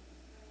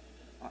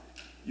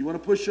 You want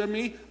to push on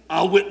me?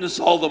 I'll witness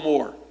all the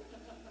more.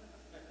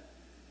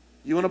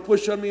 You want to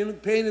push on me in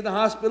pain in the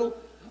hospital?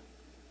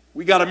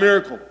 We got a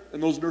miracle.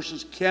 And those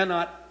nurses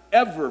cannot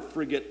ever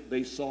forget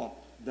they saw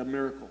the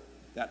miracle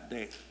that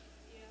day.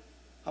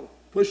 Yeah.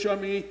 Push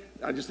on me?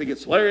 I just think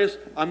it's hilarious.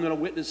 I'm going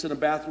to witness in a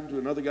bathroom to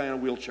another guy in a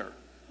wheelchair.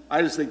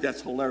 I just think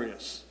that's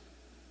hilarious.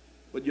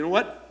 But you know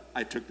what?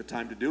 I took the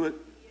time to do it.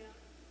 Yeah.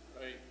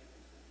 Right.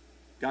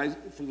 Guys,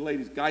 for the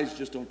ladies, guys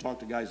just don't talk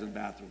to guys in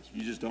bathrooms.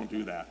 You just don't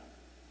do that.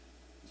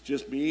 It's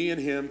just me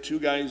and him, two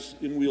guys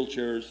in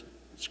wheelchairs,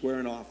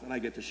 squaring off, and I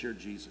get to share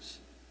Jesus.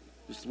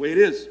 Just the way it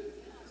is.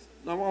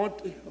 Now,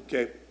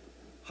 okay.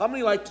 How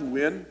many like to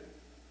win?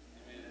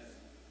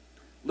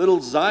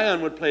 Little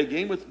Zion would play a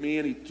game with me,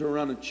 and he'd turn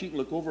around and cheat and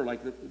look over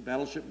like the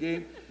Battleship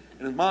game.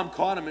 And his mom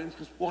caught him, and he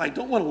goes, well, I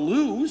don't want to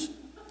lose.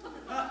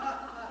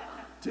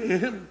 To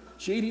him,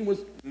 cheating was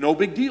no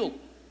big deal.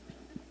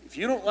 If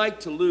you don't like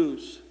to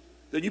lose,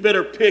 then you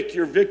better pick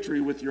your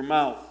victory with your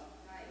mouth.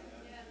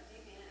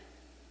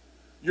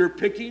 You're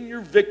picking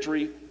your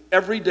victory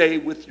every day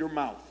with your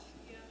mouth.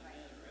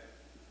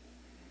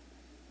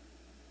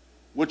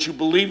 What you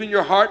believe in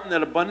your heart and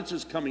that abundance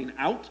is coming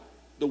out,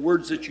 the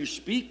words that you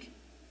speak.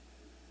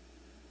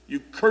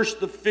 You curse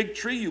the fig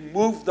tree, you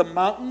move the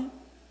mountain,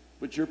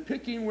 but you're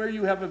picking where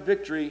you have a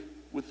victory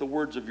with the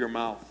words of your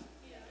mouth.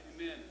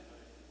 Amen.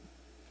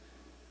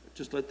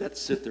 Just let that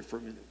sit there for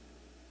a minute.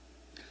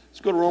 Let's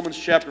go to Romans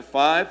chapter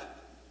 5.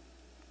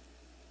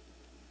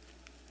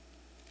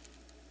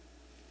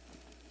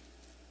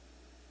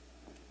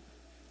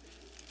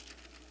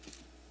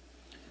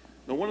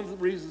 Now, one of the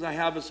reasons I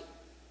have us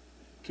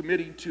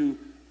committing to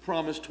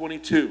Promise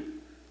 22,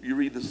 you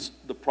read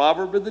the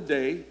proverb of the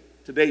day.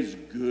 Today's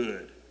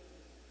good.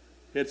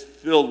 It's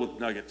filled with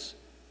nuggets.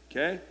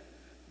 Okay?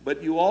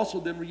 But you also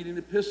then read an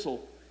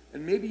epistle.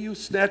 And maybe you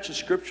snatch a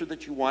scripture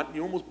that you want, and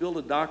you almost build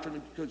a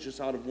doctrine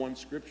just out of one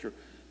scripture.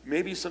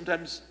 Maybe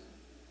sometimes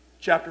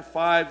chapter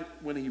 5,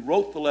 when he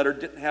wrote the letter,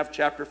 didn't have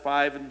chapter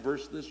 5 and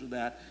verse this or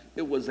that.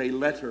 It was a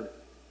letter.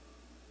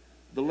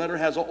 The letter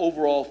has an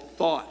overall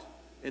thought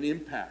and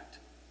impact.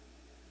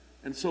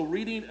 And so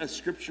reading a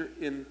scripture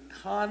in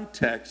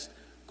context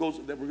goes,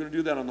 that we're going to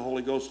do that on the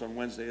Holy Ghost on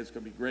Wednesday. It's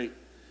going to be great.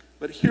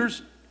 But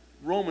here's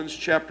Romans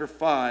chapter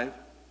 5,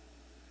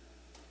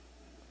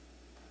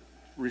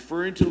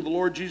 referring to the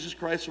Lord Jesus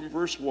Christ from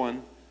verse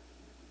 1,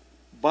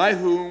 by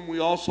whom we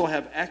also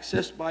have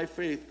access by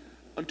faith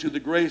unto the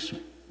grace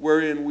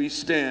wherein we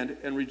stand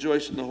and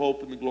rejoice in the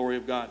hope and the glory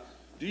of God.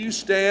 Do you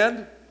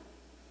stand?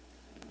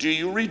 Do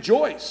you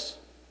rejoice?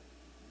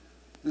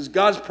 Does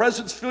God's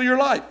presence fill your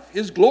life?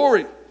 His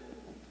glory.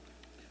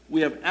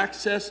 We have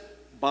access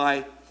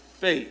by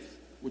faith,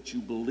 what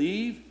you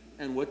believe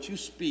and what you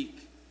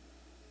speak,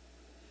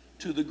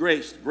 to the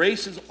grace.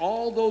 Grace is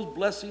all those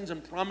blessings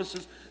and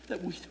promises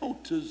that we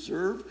don't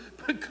deserve,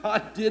 but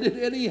God did it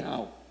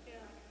anyhow.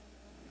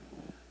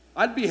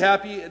 I'd be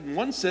happy, in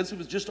one sense, it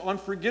was just on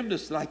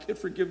forgiveness, that I get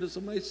forgiveness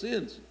of my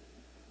sins.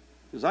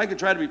 Because I could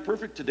try to be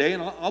perfect today,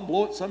 and I'll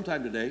blow it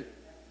sometime today.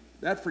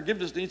 That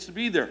forgiveness needs to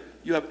be there.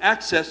 You have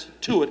access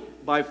to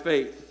it by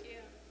faith.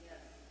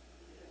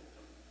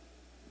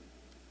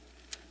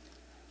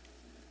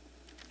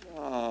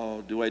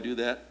 Oh, do I do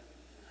that?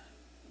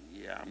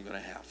 Yeah, I'm going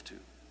to have to.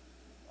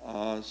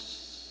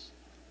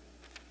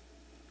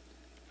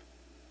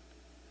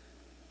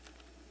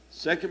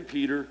 2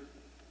 Peter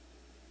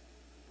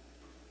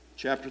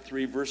chapter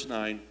 3, verse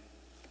 9.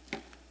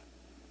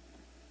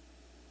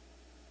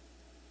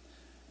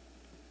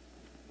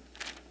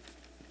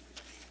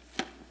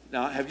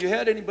 Now, have you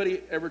had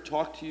anybody ever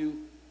talk to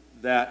you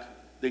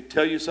that they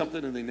tell you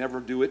something and they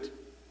never do it?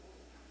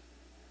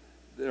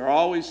 They're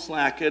always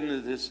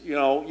slacking. This,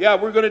 yeah,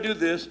 we're going to do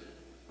this.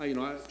 I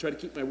try to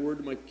keep my word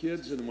to my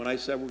kids, and when I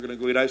said we're going to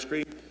go eat ice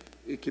cream,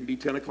 it can be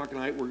 10 o'clock at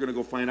night. We're going to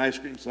go find ice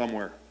cream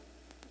somewhere.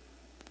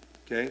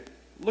 Okay?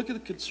 Look at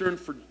the concern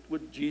for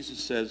what Jesus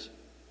says.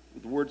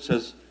 The word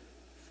says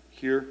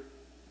here,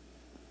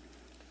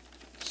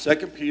 2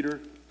 Peter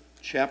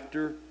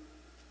chapter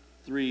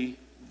 3,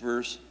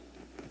 verse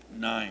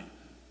 9.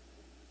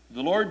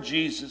 The Lord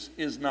Jesus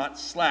is not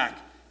slack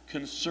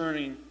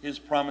concerning his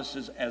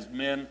promises, as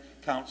men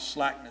count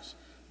slackness,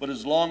 but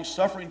is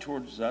long-suffering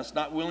towards us,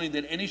 not willing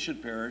that any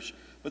should perish,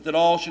 but that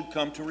all should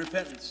come to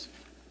repentance.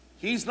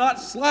 He's not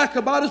slack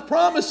about his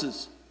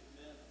promises.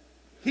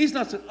 He's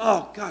not saying,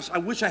 oh gosh, I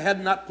wish I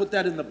had not put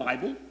that in the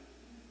Bible,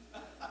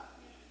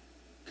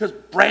 because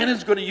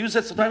Brandon's going to use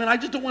that sometime, and I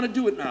just don't want to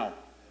do it now.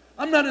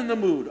 I'm not in the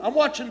mood. I'm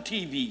watching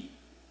TV.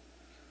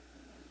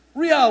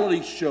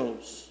 Reality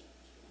shows.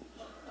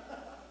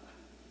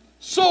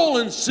 Soul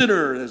and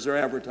Sinner, as they're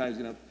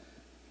advertising it.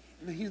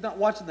 He's not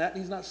watching that,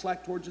 and he's not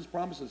slack towards his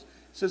promises. It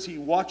says he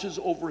watches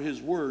over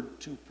his word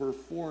to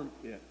perform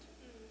it.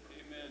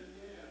 Amen.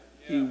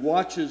 Yeah. He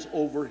watches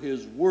over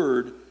his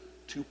word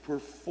to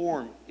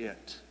perform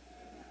it.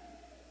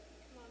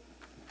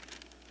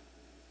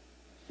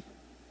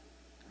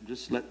 I'm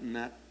just letting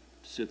that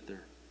sit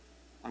there.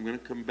 I'm going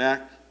to come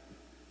back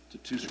to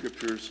 2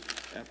 scriptures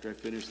after I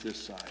finish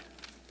this side.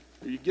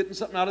 Are you getting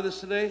something out of this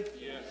today?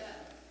 Yes.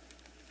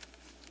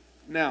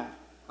 Now,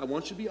 I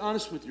want you to be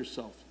honest with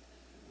yourself.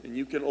 And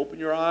you can open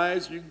your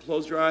eyes, you can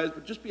close your eyes,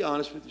 but just be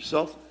honest with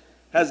yourself.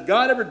 Has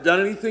God ever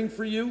done anything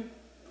for you?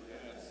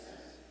 Yes.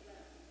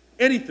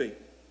 Anything?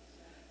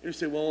 And you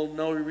say, well,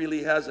 no, he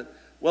really hasn't.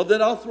 Well,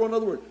 then I'll throw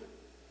another word.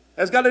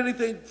 Has God done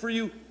anything for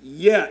you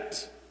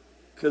yet?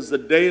 Because the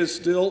day is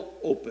still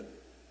open.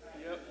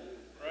 Yep.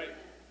 Right.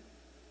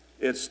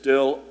 It's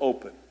still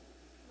open.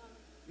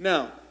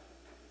 Now,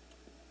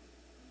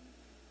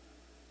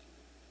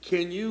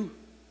 can you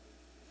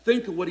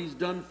think of what he's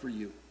done for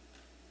you?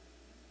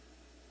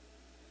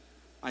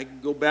 I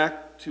can go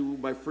back to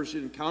my first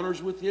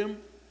encounters with him.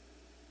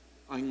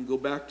 I can go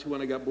back to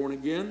when I got born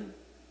again.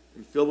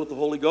 and filled with the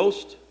Holy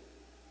Ghost.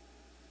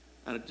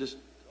 And it just,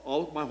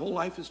 my whole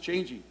life is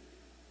changing.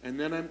 And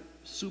then I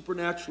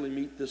supernaturally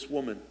meet this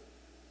woman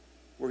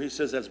where he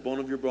says, that's bone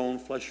of your bone,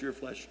 flesh of your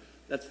flesh.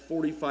 That's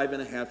 45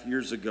 and a half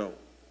years ago,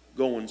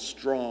 going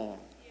strong.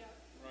 Yeah.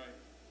 Right.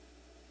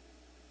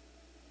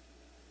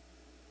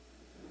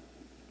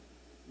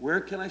 Where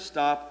can I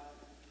stop?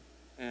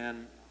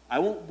 And I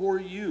won't bore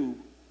you,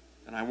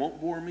 and I won't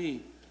bore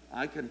me.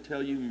 I can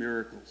tell you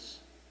miracles,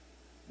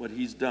 what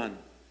he's done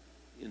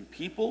in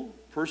people,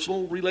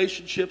 personal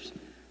relationships,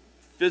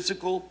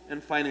 physical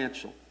and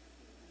financial.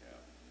 Yeah.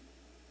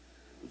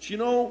 But you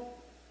know,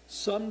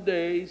 some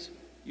days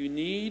you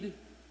need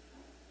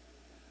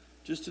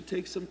just to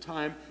take some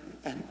time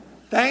and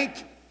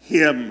thank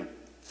him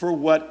for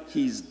what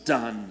he's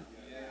done.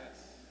 Yes.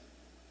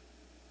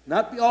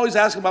 Not be always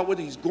asking about what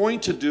he's going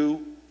to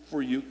do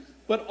for you,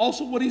 but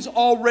also what he's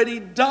already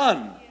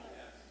done.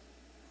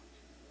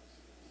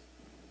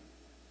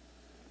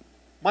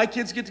 My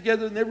kids get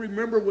together and they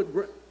remember what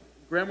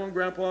Grandma and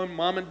Grandpa and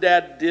Mom and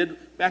Dad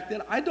did back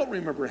then. I don't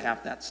remember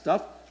half that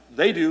stuff.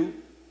 They do,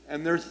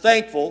 and they're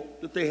thankful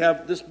that they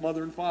have this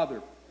mother and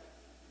father.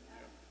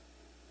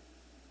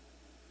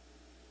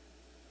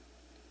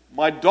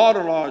 My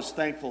daughter-in-law is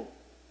thankful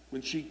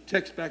when she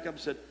texts back up and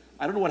said,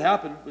 I don't know what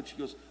happened, but she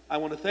goes, I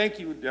want to thank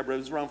you, Deborah, it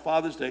was around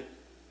Father's Day,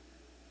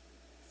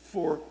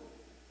 for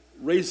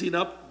raising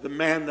up the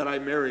man that I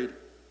married,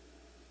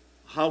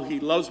 how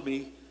he loves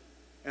me,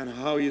 and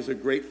how he is a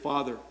great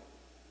father.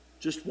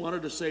 Just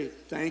wanted to say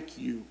thank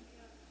you.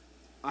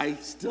 I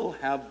still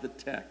have the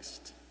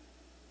text,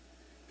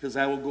 because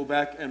I will go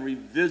back and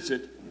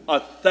revisit a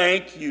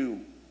thank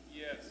you.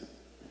 Yes.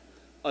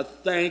 A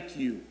thank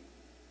you.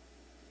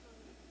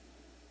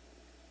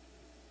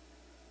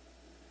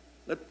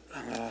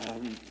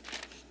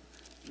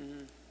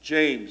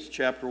 James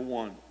chapter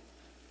 1.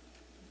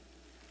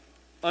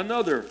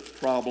 Another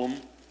problem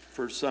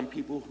for some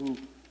people who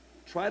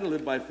try to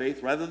live by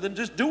faith rather than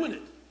just doing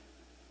it.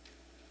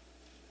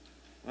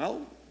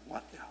 Well,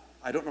 what?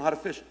 I don't know how to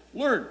fish.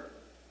 Learn.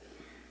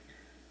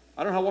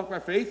 I don't know how to walk by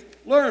faith.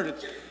 Learn.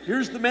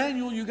 Here's the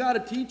manual. You got a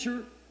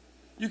teacher.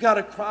 You got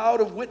a crowd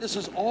of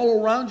witnesses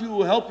all around you who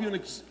will help you and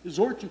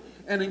exhort you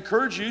and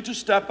encourage you to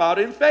step out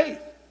in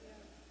faith.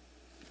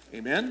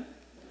 Amen?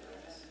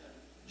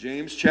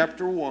 James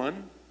chapter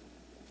 1,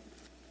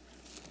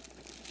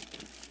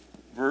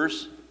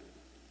 verse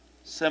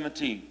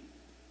 17.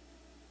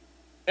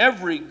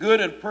 Every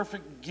good and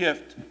perfect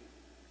gift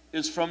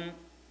is from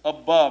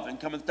above and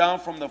cometh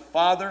down from the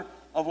Father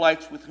of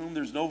lights, with whom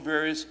there's no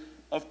variance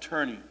of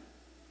turning.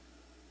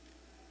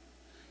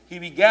 He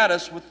begat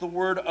us with the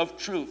word of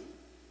truth,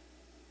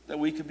 that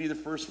we could be the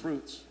first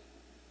fruits.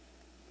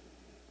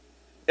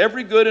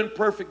 Every good and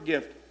perfect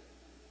gift,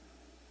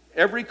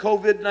 every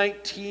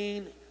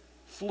COVID-19,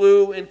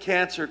 flu, and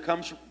cancer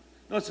comes from,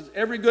 no, it says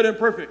every good and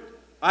perfect.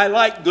 I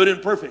like good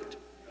and perfect.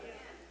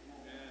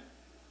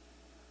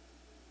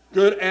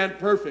 Good and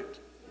perfect.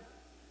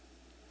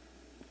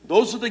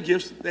 Those are the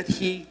gifts that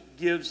he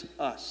gives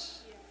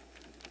us.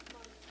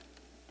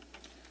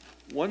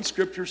 One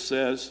scripture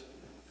says,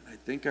 I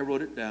think I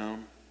wrote it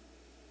down.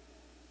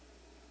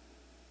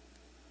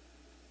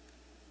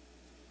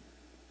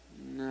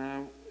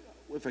 Now,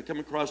 if I come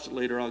across it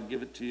later, I'll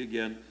give it to you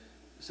again.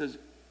 It says,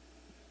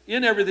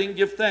 in everything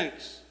give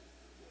thanks.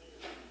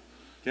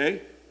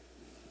 Okay?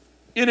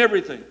 In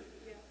everything.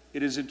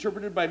 It is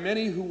interpreted by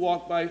many who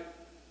walk by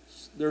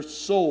their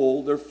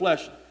soul, their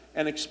flesh,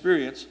 and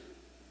experience.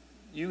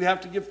 You have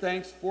to give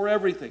thanks for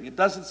everything. It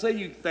doesn't say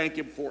you thank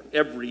him for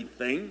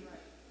everything.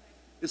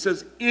 It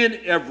says in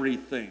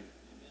everything.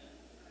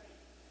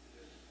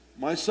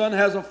 My son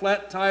has a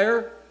flat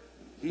tire.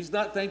 He's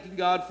not thanking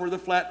God for the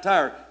flat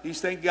tire.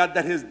 He's thanking God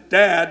that his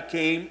dad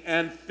came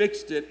and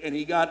fixed it and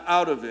he got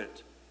out of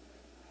it.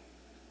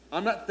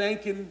 I'm not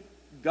thanking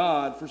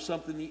God for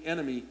something the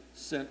enemy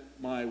sent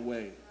my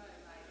way.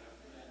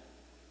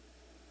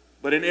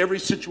 But in every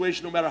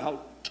situation, no matter how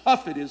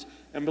tough it is,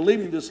 and believe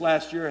me, this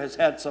last year has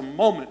had some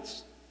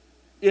moments.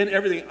 In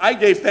everything, I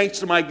gave thanks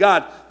to my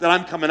God that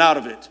I'm coming out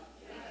of it.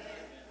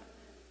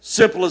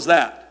 Simple as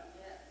that.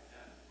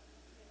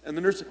 And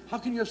the nurse said, how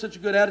can you have such a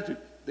good attitude?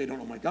 They don't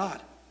know my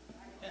God.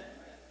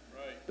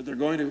 But they're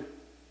going to.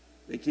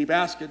 They keep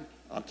asking.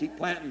 I'll keep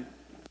planting.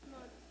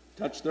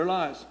 Touch their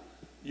lives.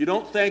 You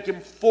don't thank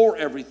him for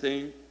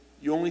everything.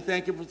 You only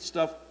thank him for the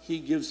stuff he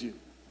gives you.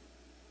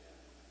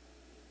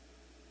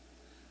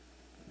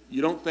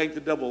 You don't thank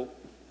the devil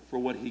for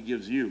what he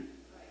gives you.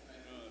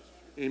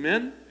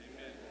 Amen?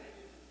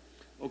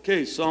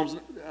 Okay, Psalms,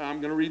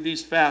 I'm going to read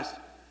these fast.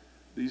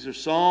 These are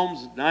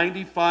Psalms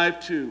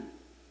 95:2.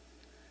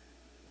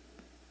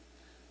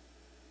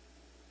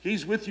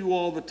 He's with you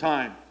all the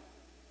time.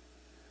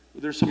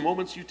 But there's some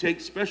moments you take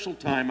special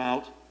time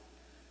out,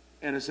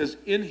 and it says,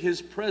 in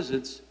his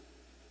presence,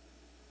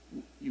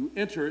 you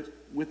enter it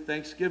with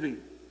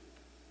thanksgiving.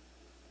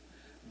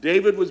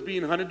 David was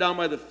being hunted down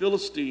by the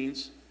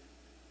Philistines,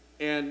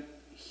 and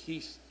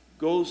he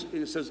goes,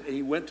 it says, and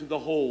he went to the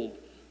hold.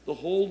 The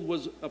hold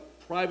was a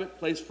private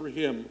place for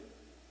him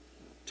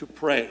to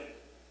pray.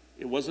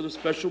 It wasn't a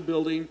special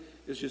building.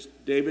 It's just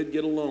David,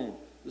 get alone.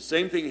 The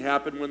same thing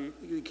happened when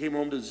he came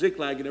home to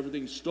Ziklag and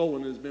everything's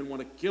stolen and his men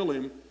want to kill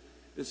him.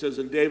 It says,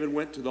 and David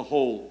went to the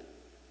hold.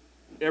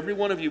 Every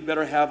one of you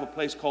better have a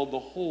place called the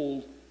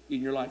hold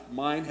in your life.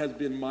 Mine has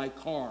been my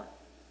car.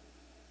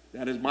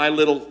 That is my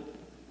little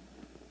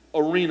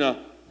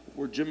arena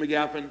where Jim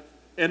McGaffin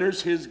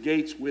enters his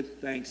gates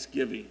with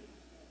thanksgiving.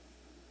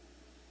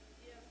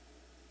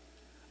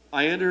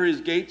 I enter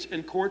his gates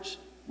and courts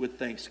with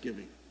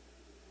thanksgiving.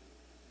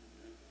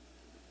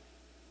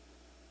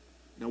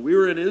 Now, we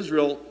were in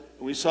Israel,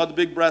 and we saw the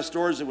big brass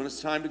doors, and when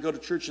it's time to go to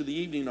church in the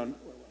evening,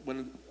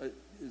 when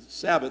it's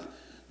Sabbath,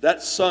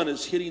 that sun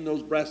is hitting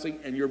those brass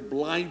things, and you're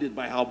blinded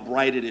by how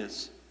bright it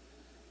is,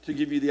 to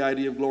give you the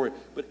idea of glory.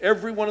 But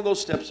every one of those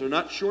steps, they're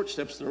not short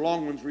steps, they're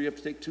long ones where you have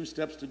to take 2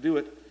 steps to do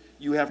it.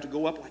 You have to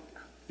go up like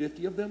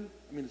 50 of them.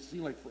 I mean, it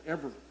seemed like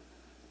forever.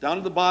 Down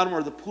to the bottom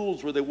are the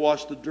pools where they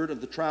wash the dirt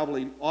of the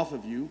traveling off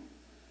of you,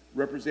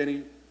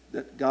 representing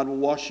that God will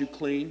wash you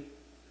clean.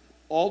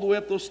 All the way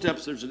up those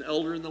steps, there's an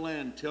elder in the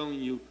land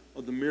telling you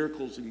of the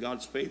miracles in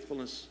God's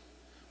faithfulness.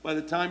 By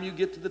the time you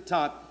get to the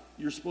top,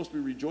 you're supposed to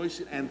be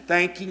rejoicing and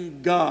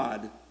thanking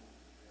God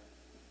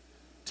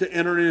to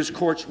enter in his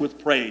courts with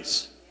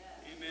praise.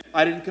 Amen.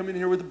 I didn't come in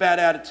here with a bad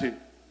attitude.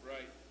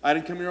 Right. I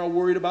didn't come in here all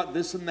worried about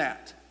this and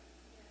that.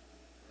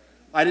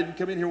 I didn't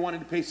come in here wanting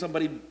to pay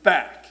somebody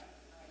back.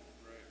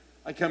 Right.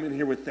 I come in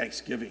here with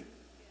thanksgiving.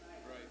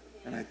 Right.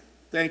 And I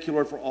thank you,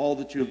 Lord, for all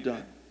that you have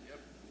done. Yep.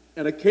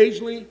 And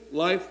occasionally,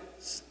 life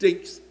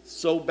stinks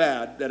so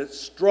bad that it's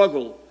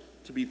struggle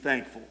to be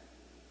thankful.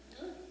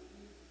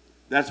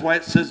 That's why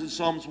it says in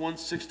Psalms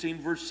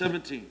 116, verse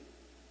 17,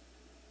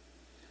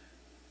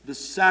 the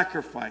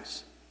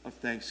sacrifice of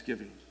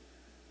thanksgiving.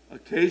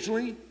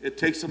 Occasionally, it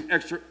takes some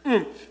extra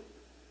oomph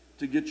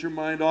to get your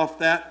mind off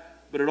that,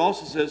 but it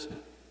also says,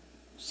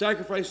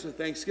 sacrifice of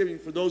thanksgiving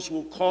for those who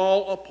will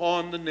call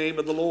upon the name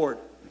of the Lord.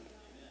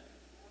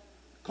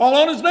 Call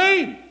on his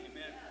name.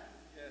 Amen.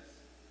 Yes.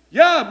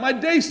 Yeah, my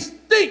day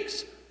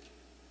stinks.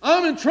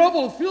 I'm in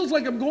trouble. It feels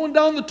like I'm going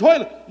down the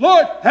toilet.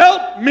 Lord,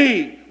 help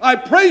me. I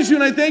praise you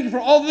and I thank you for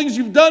all the things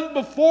you've done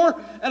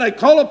before, and I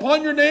call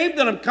upon your name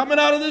that I'm coming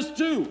out of this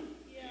too.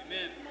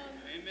 Amen.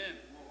 Amen.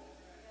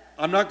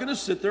 I'm not going to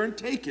sit there and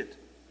take it.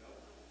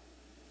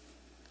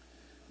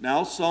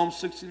 Now, Psalm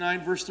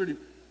 69, verse 30.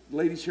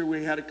 Ladies, here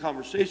we had a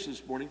conversation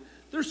this morning.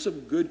 There's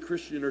some good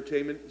Christian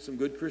entertainment, some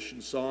good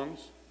Christian songs,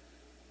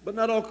 but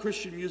not all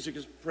Christian music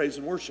is praise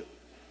and worship.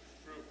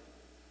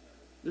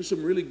 There's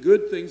some really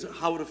good things,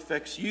 how it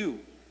affects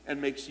you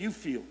and makes you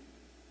feel.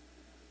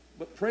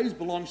 But praise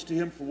belongs to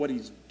him for what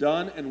he's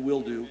done and will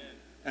do,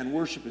 and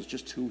worship is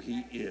just who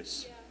he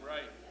is.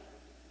 Right.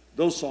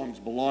 Those songs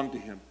belong to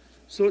him.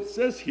 So it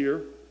says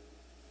here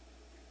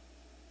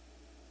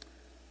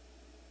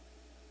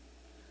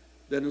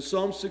that in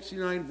Psalm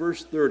 69,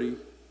 verse 30,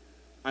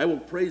 I will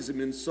praise him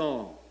in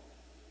song.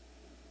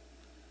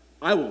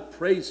 I will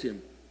praise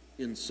him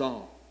in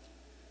song.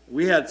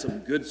 We had some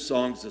good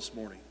songs this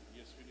morning.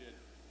 Yes, we did.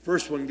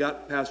 First one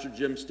got Pastor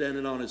Jim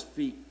standing on his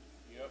feet.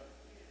 Yep.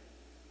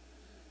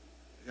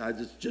 God,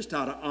 it's just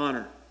out of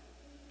honor.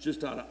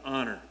 Just out of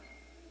honor.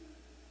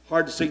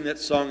 Hard to sing that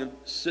song and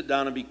sit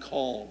down and be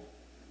calm.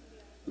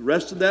 The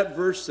rest of that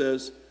verse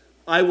says,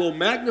 I will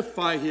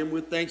magnify him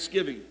with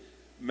thanksgiving.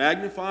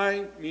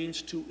 Magnify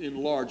means to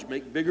enlarge,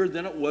 make bigger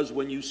than it was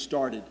when you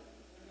started.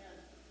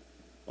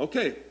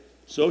 Okay,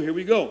 so here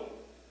we go.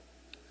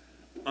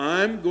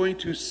 I'm going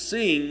to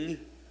sing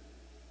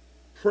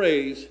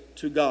praise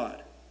to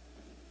God.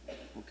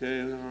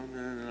 Okay,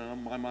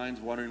 my mind's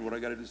wondering what I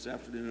got to do this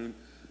afternoon.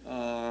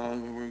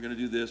 We're going to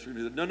do this, we're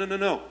going to do that.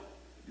 No.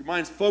 Your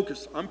mind's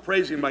focused. I'm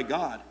praising my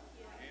God.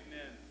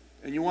 Amen.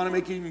 And you want to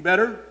make it even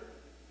better?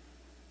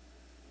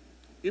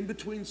 In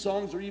between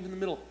songs or even in the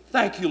middle.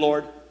 Thank you,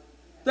 Lord.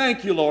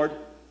 Thank you, Lord.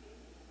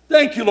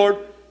 Thank you, Lord.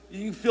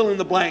 You fill in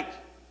the blank.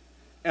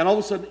 And all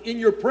of a sudden, in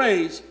your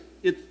praise,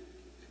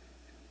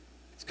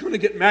 it's going to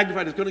get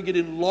magnified. It's going to get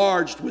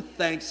enlarged with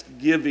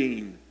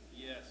thanksgiving.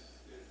 Yes.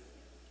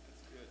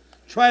 That's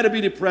good. Try to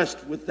be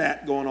depressed with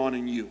that going on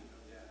in you.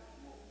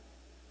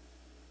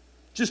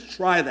 Just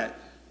try that.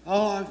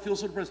 Oh, I feel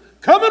so depressed.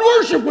 Come and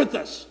worship with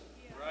us.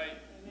 Right.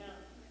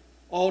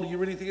 Oh, do you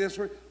really think that's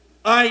right?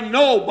 I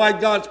know by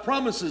God's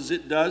promises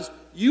it does.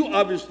 You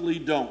obviously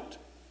don't.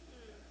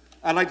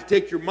 I'd like to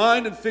take your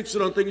mind and fix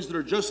it on things that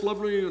are just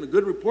lovely and a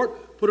good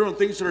report. Put it on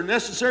things that are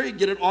necessary.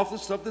 Get it off the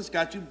stuff that's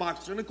got you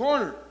boxed in a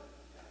corner.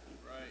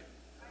 Right.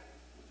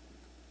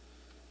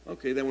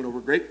 Okay, that went over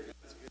great.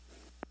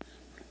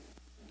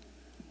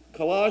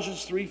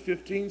 Colossians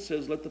 3:15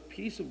 says, let the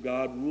peace of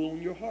God rule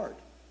in your heart.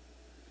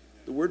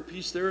 The word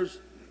peace there is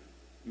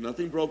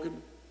nothing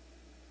broken,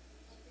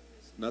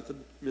 nothing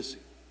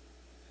missing.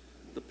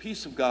 The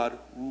peace of God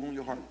rule in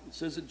your heart. It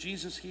says that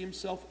Jesus, he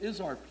himself,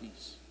 is our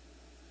peace.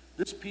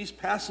 This peace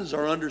passes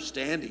our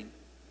understanding.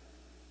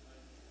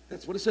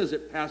 That's what it says.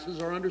 It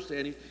passes our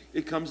understanding.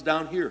 It comes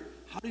down here.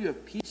 How do you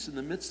have peace in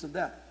the midst of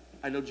that?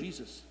 I know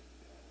Jesus.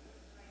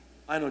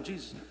 I know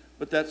Jesus.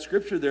 But that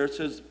scripture there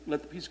says,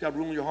 let the peace of God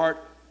rule in your heart.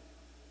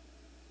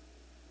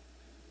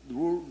 The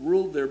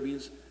rule there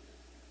means,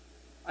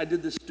 I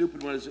did this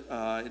stupid when I was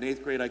in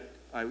 8th grade.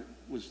 I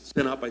was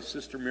sent out by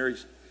Sister Mary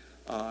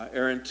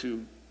Aaron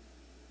to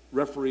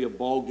referee a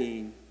ball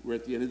game. We're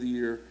at the end of the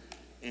year,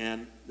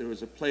 and there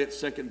was a play at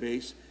second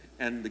base,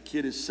 and the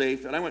kid is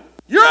safe. And I went,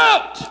 you're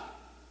out!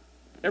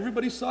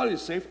 Everybody saw he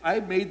was safe.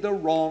 I made the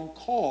wrong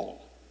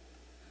call.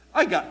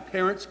 I got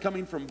parents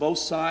coming from both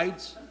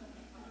sides.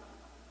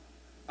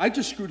 I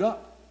just screwed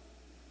up.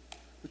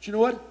 But you know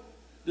what?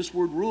 This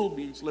word rule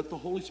means let the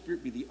Holy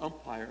Spirit be the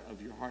umpire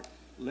of your heart.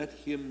 Let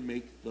him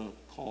make the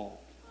call.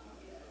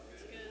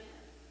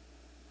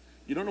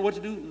 You don't know what to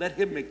do? Let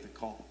him make the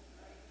call.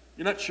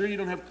 You're not sure, you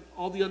don't have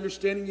all the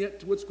understanding yet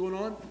to what's going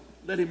on?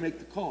 Let him make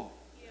the call.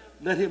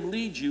 Let him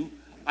lead you.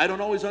 I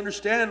don't always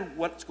understand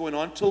what's going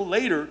on till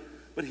later,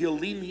 but he'll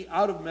lead me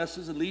out of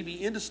messes and lead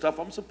me into stuff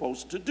I'm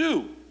supposed to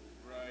do.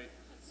 Right.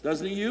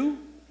 Doesn't he you?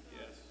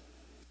 Yes.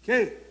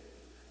 Okay.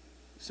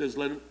 It says,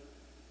 let him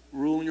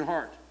rule in your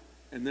heart.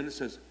 And then it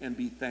says, and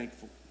be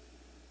thankful.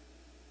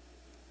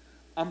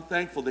 I'm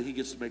thankful that he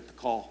gets to make the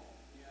call.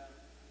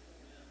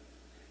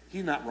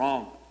 He's not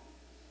wrong.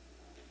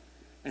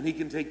 And he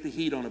can take the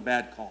heat on a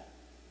bad call,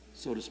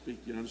 so to speak.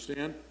 You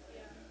understand?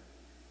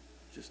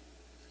 Just,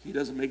 he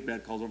doesn't make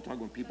bad calls. I'm talking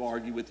when people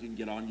argue with you and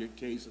get on your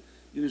case.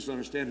 You just don't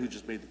understand who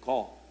just made the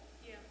call.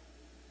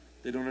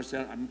 They don't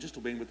understand. I'm just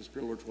obeying what the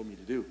Spirit of the Lord told me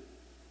to do.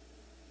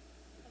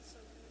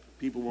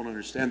 People won't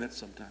understand that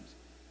sometimes.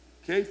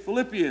 Okay,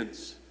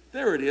 Philippians.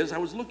 There it is. I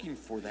was looking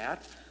for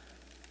that.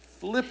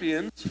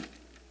 Philippians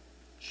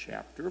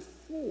chapter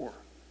 4.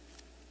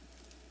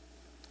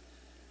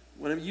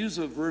 When I use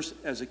a verse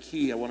as a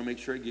key, I want to make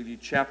sure I give you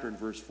chapter and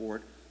verse for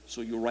it.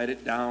 So you'll write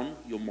it down,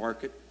 you'll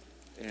mark it.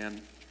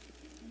 And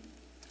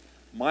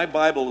my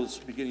Bible is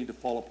beginning to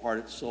fall apart.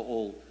 It's so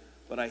old.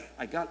 But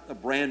I got a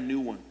brand new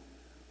one.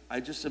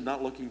 I just am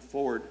not looking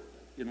forward,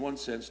 in one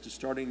sense, to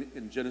starting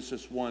in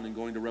Genesis 1 and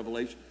going to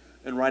Revelation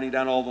and writing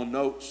down all the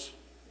notes.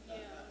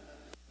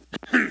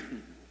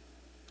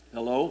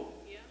 Hello?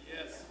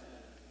 Yes.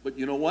 But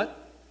you know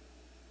what?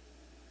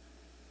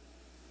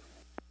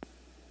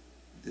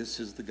 This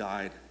is the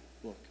guide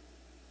book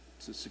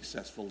to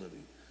successful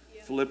living.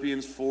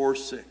 Philippians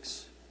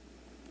 4:6.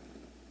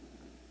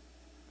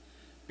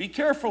 Be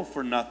careful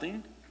for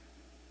nothing.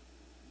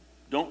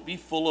 Don't be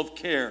full of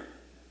care.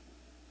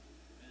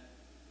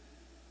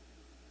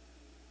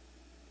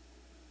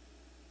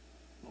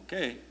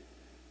 Okay.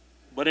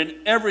 But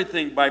in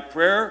everything by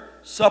prayer,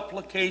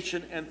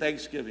 supplication, and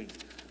thanksgiving.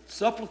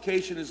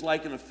 Supplication is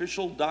like an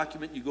official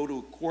document. You go to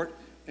a court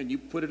and you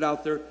put it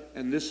out there,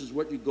 and this is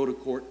what you go to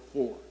court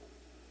for.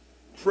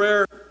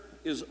 Prayer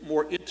is a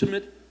more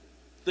intimate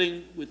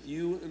thing with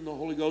you and the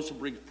Holy Ghost. It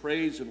brings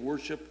praise and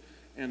worship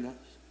and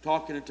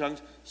talking in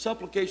tongues.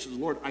 Supplication is,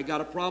 Lord, I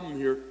got a problem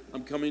here.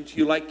 I'm coming to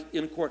you like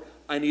in court.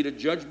 I need a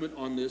judgment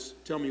on this.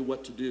 Tell me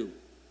what to do.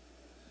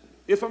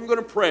 If I'm going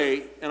to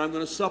pray and I'm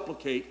going to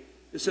supplicate,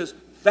 it says,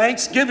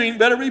 thanksgiving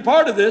better be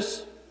part of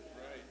this.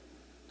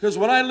 Because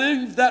when I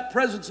leave that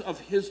presence of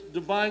his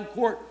divine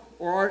court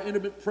or our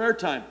intimate prayer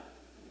time,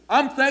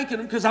 I'm thanking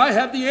him because I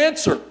have the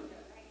answer. Amen.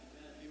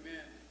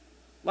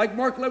 Like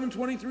Mark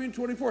 11:23 and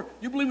 24.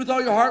 You believe with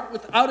all your heart,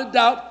 without a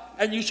doubt,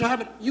 and you shall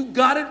have it. You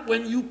got it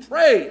when you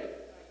prayed.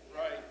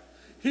 Right.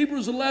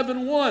 Hebrews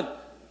 11:1.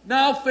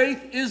 Now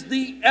faith is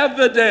the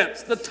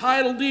evidence, the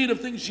title deed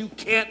of things you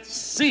can't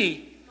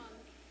see,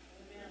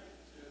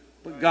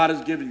 but God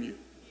has given you.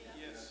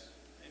 Yes.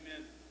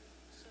 Amen.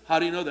 How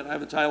do you know that? I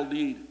have a title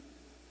deed.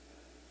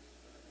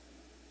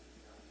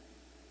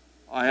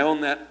 I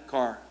own that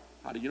car.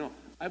 How do you know?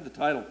 I have the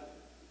title.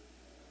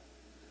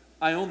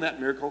 I own that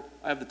miracle.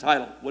 I have the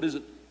title. What is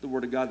it? The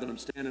Word of God that I'm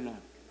standing on.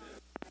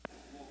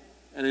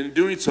 And in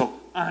doing so,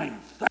 I'm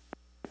thankful.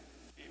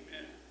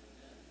 Amen.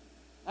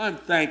 I'm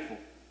thankful.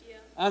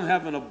 I'm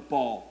having a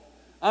ball.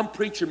 I'm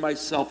preaching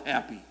myself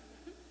happy.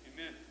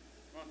 Amen.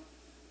 Come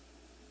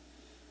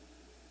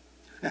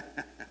on.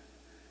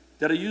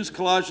 Did I use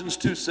Colossians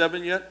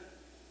 2:7 yet?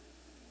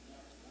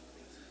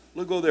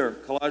 We'll go there.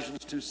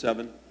 Colossians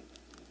 2:7.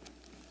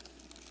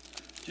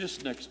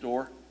 Just next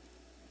door.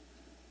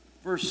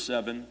 Verse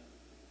 7.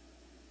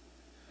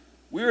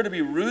 We are to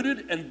be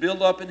rooted and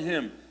built up in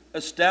him,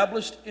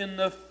 established in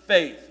the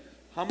faith.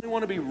 How many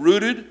want to be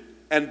rooted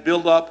and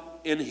built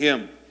up in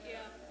him?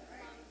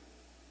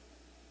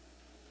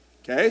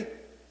 Okay?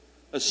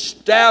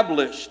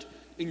 Established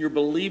in your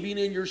believing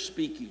and your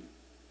speaking.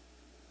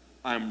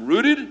 I'm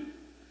rooted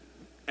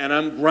and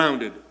I'm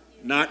grounded,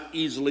 not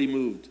easily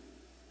moved.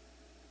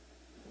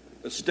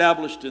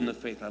 Established in the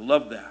faith. I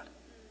love that.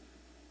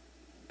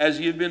 As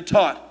you've been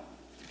taught.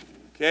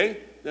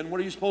 Okay? Then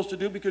what are you supposed to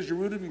do because you're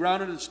rooted and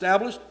grounded and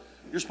established?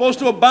 You're supposed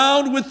to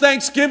abound with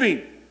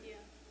thanksgiving.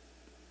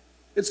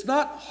 It's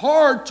not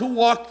hard to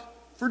walk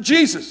for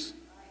Jesus.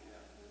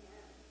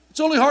 It's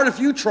only hard if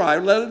you try.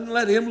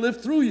 Let him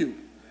live through you.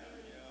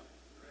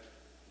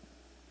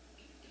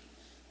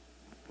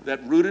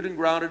 That rooted and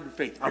grounded in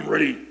faith. I'm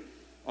ready.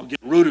 I'll get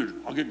rooted.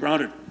 I'll get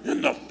grounded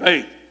in the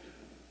faith.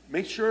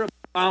 Make sure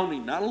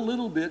abounding, not a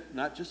little bit,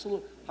 not just a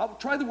little.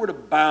 Try the word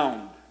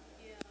abound.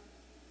 Yeah,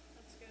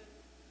 that's good.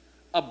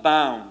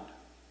 Abound.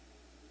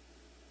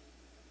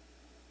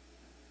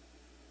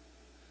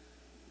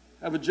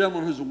 I have a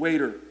gentleman who's a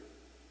waiter.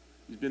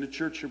 He's been to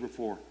church here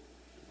before.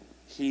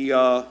 He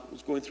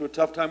was going through a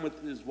tough time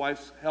with his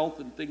wife's health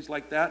and things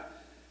like that.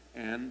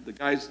 And the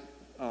guys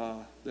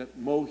that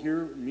mow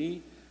here,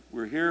 me,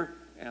 we're here.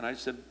 And I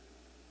said,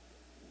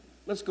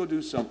 let's go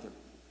do something.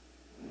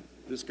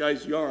 This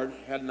guy's yard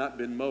had not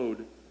been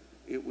mowed.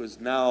 It was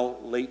now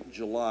late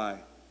July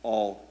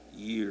all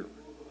year.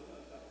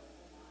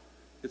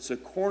 It's a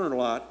corner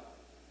lot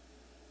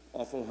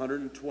off of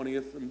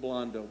 120th and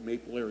Blondo,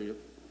 Maple area,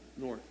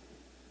 north.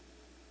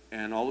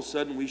 And all of a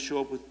sudden we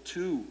show up with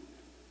 2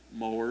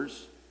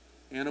 mowers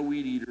and a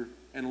weed eater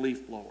and a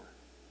leaf blower.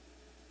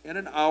 In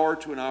an hour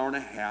to an hour and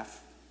a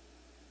half,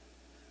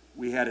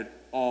 we had it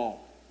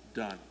all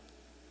done.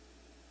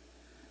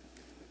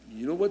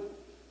 You know what?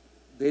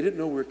 They didn't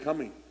know we were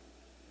coming.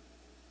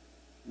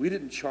 We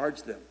didn't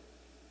charge them.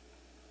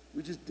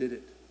 We just did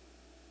it.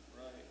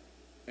 Right.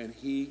 And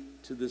he,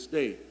 to this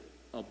day,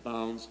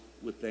 abounds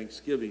with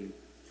thanksgiving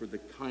for the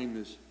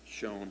kindness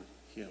shown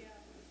him.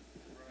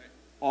 Right.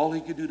 All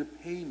he could do to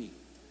pay me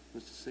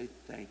was to say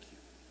thank you.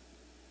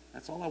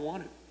 That's all I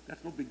wanted.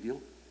 That's no big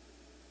deal.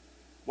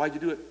 Why'd you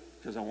do it?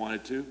 Because I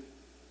wanted to. Right.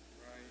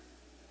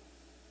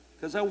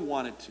 Because I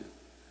wanted to.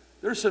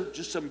 There's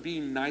just some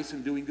being nice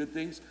and doing good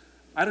things.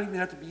 I don't even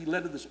have to be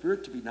led of the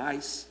Spirit to be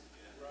nice.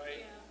 Right.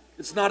 Yeah.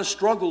 It's not a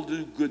struggle to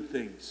do good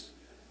things.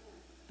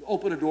 To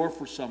open a door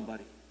for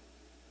somebody.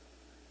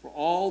 For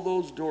all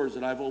those doors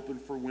that I've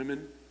opened for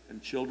women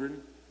and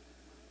children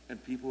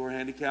and people who are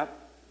handicapped,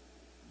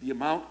 the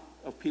amount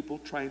of people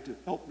trying to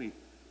help me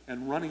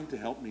and running to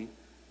help me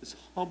is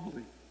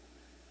humbling.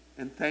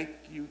 And thank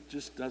you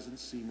just doesn't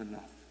seem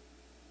enough.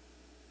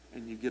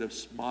 And you get a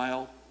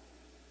smile.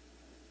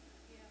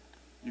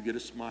 You get a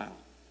smile.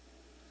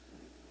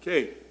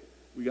 Okay,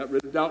 we got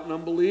rid of doubt and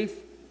unbelief.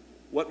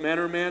 What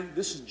manner of man?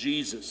 This is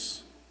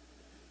Jesus.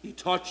 He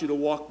taught you to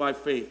walk by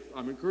faith.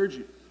 I'm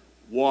encouraging you.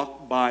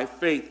 Walk by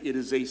faith. It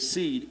is a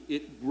seed.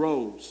 It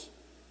grows.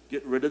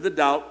 Get rid of the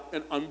doubt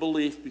and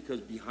unbelief,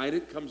 because behind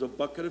it comes a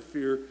bucket of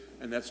fear,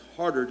 and that's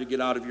harder to get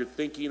out of your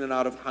thinking and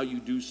out of how you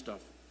do stuff.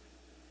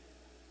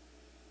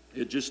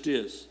 It just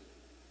is.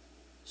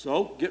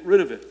 So, get rid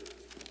of it.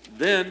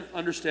 Then,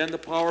 understand the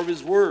power of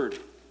His Word.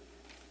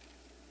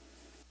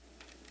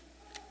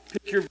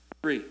 Pick your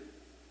victory.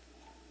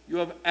 You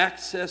have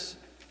access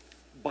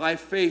by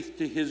faith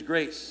to His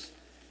grace.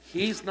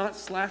 He's not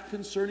slack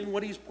concerning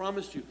what He's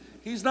promised you.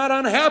 He's not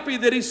unhappy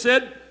that He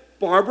said,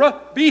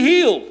 Barbara, be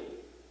healed.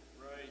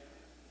 Right.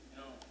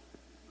 No.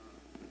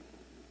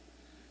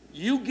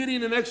 You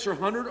getting an extra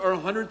 100 or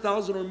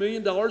 100,000 or $1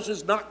 million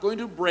is not going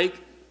to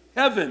break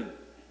heaven.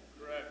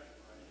 Correct.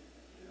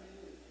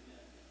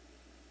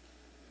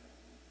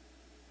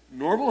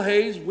 Norval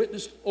Hayes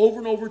witnessed over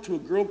and over to a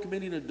girl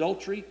committing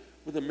adultery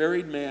with a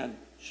married man.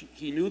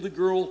 He knew the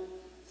girl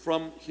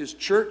from his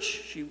church.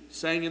 She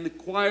sang in the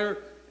choir,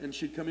 and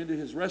she'd come into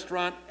his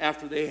restaurant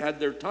after they had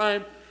their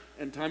time.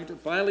 And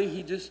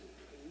finally,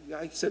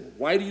 I said,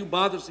 why do you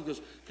bother us? He goes,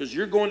 because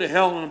you're going to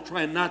hell, and I'm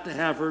trying not to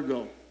have her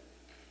go.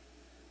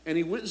 And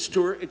he witnessed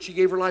to her, and she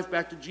gave her life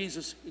back to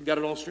Jesus and got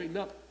it all straightened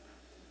up.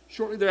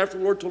 Shortly thereafter,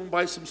 the Lord told him to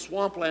buy some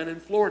swampland in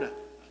Florida.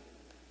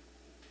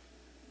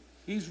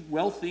 He's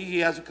wealthy. He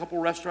has a couple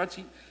restaurants.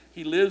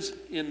 He lives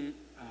in,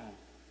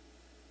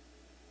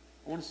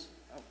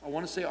 I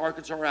want to say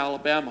Arkansas or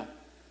Alabama.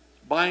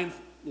 Buying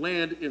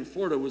land in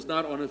Florida was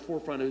not on the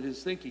forefront of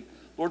his thinking.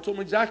 The Lord told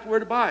him exactly where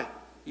to buy.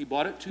 He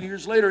bought it. 2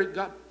 years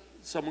later,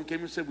 someone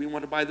came and said, we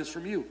want to buy this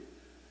from you.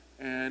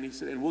 And he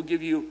said, and we'll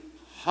give you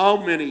how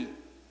many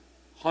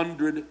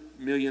 $100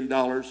 million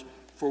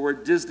for where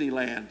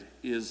Disneyland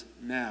is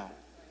now.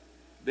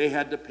 They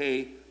had to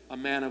pay a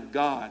man of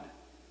God.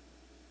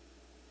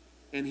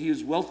 And he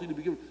is wealthy to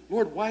begin with.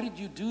 Lord, why did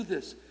you do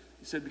this?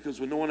 He said, because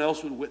when no one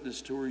else would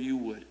witness to her, you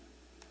would.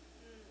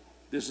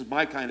 This is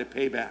my kind of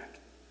payback.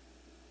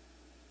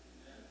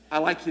 I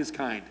like his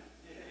kind.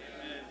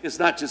 It's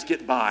not just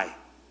get by.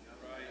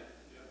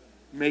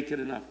 Make it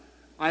enough.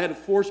 I had to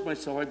force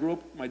myself. I grew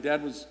up, my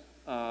dad was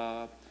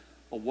a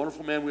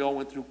wonderful man. We all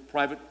went through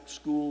private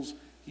schools.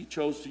 He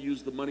chose to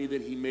use the money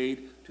that he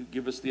made to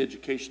give us the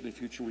education in the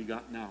future we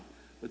got now.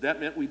 But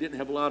that meant we didn't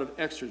have a lot of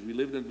extras. We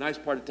lived in a nice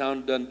part of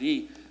town,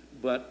 Dundee,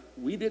 but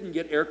we didn't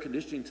get air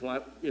conditioning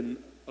in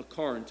a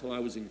car until I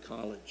was in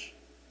college.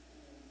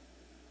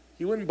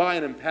 He wouldn't buy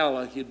an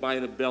Impala. He'd buy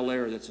a Bel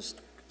Air. That's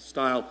a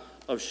style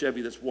of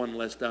Chevy that's one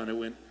less down. It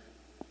went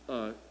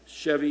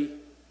Chevy,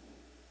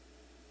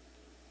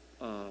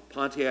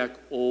 Pontiac,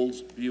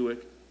 Olds,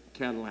 Buick,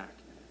 Cadillac.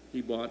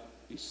 He bought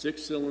a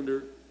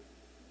 6-cylinder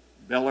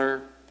Bel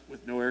Air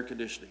with no air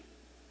conditioning.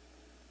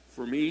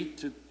 For me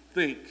to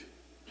think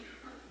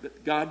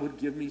that God would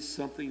give me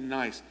something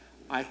nice,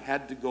 I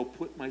had to go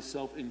put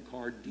myself in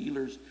car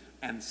dealers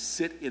and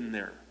sit in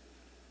there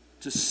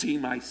to see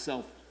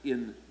myself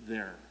in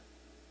there.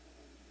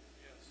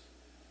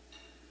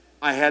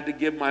 I had to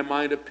give my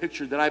mind a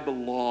picture that I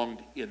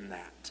belonged in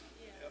that.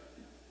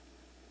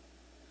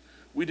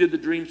 We did the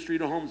Dream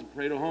Street of Homes and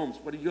Parade of Homes.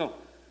 Where do you go?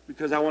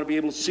 Because I want to be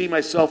able to see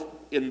myself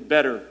in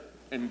better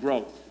and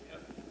growth.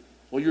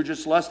 Well, you're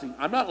just lusting.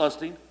 I'm not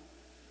lusting.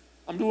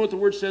 I'm doing what the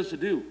Word says to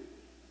do.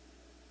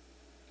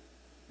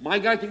 My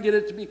God can get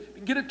it to me.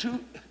 Get it to.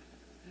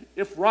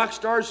 If rock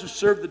stars who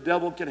serve the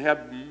devil can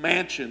have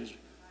mansions,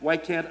 why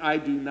can't I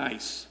do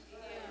nice?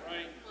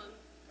 Right.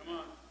 Come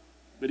on.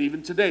 But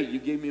even today, you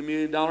gave me $1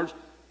 million.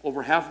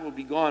 Over half of it will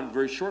be gone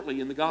very shortly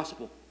in the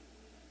gospel.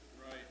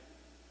 Right.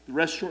 The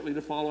rest shortly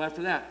to follow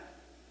after that.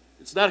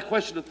 It's not a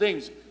question of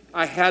things.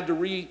 I had to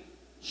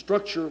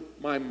restructure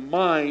my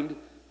mind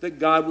that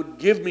God would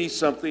give me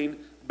something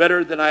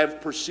better than I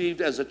have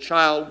perceived as a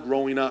child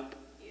growing up.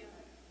 Yeah.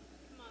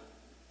 Come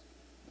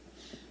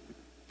on.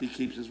 He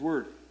keeps His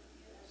word.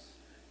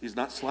 He's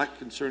not slack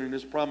concerning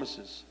His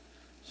promises.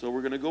 So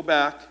we're going to go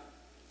back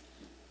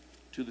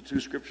to the 2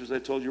 scriptures I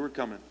told you were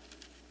coming.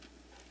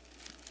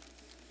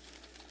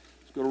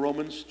 Let's go to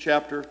Romans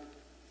chapter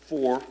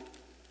 4,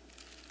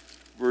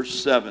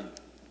 verse 7.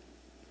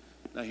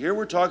 Now here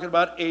we're talking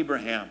about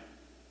Abraham.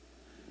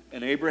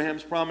 And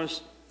Abraham's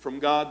promise from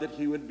God that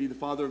he would be the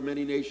father of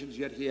many nations,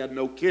 yet he had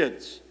no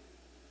kids.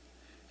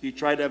 He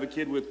tried to have a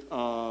kid with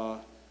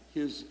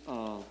his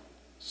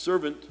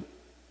servant,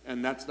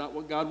 and that's not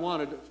what God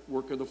wanted,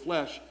 work of the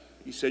flesh.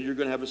 He said, you're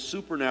going to have a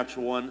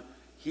supernatural one.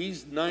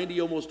 He's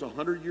 90, almost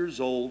 100 years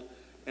old,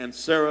 and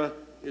Sarah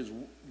is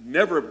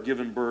never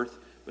given birth.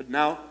 But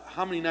now,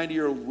 how many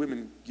 90-year-old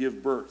women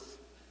give birth?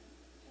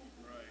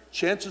 Right.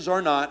 Chances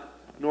are not,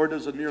 nor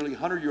does a nearly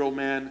 100-year-old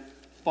man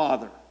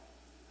father.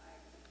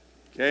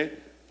 Okay?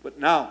 But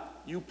now,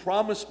 you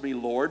promised me,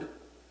 Lord.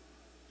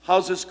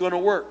 How's this going to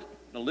work?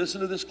 Now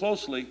listen to this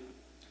closely.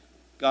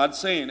 God's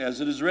saying,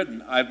 as it is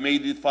written, I've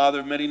made thee the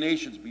father of many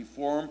nations,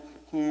 before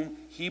whom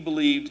he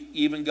believed,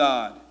 even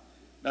God.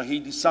 Now he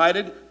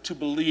decided to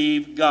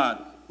believe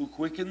God, who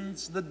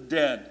quickens the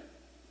dead.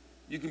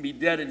 You can be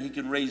dead and he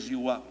can raise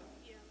you up.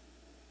 Yeah.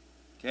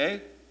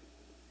 Okay?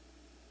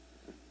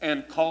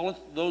 And calleth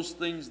those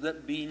things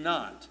that be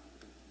not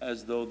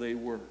as though they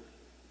were.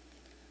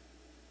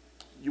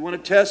 You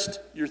want to test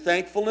your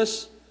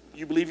thankfulness?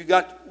 You believe you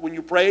got when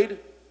you prayed?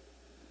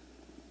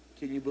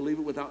 Can you believe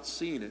it without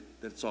seeing it,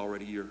 that it's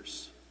already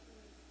yours?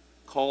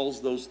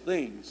 Calls those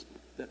things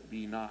that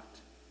be not.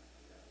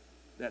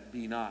 That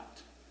be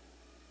not.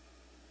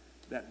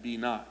 That be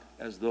not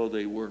as though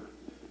they were.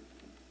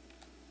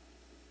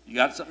 You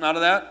got something out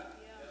of that?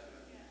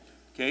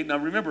 Okay, now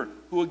remember,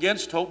 who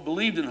against hope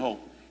believed in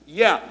hope.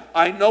 Yeah,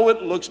 I know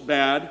it looks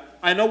bad.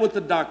 I know what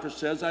the doctor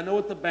says. I know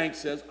what the bank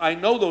says. I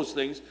know those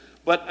things.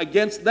 But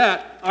against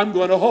that, I'm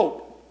going to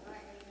hope.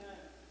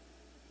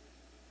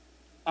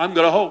 I'm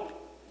going to hope.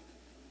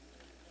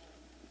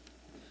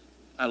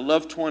 I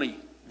love 20,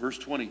 verse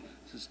 20. It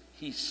says,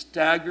 he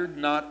staggered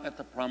not at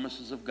the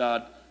promises of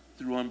God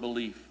through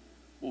unbelief,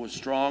 but was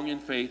strong in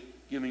faith,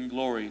 giving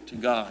glory to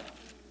God.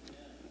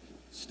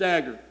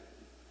 Staggered.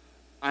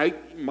 In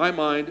my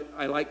mind,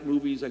 I like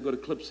movies. I go to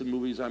clips in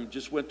movies. I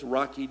just went to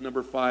Rocky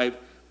number 5,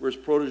 where his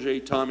protege,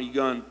 Tommy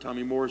Gunn,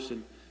 Tommy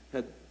Morrison,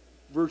 had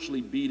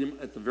virtually beat him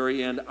at the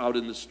very end out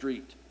in the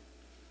street.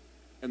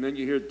 And then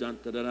you hear dun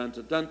dun dun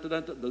dun dun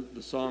dun dun.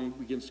 The song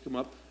begins to come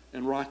up,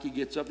 and Rocky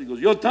gets up and he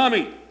goes, "Yo,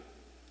 Tommy,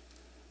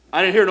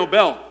 I didn't hear no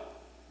bell.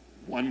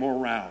 One more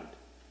round."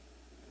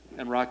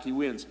 And Rocky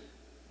wins.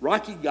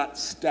 Rocky got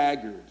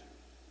staggered,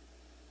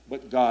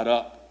 but got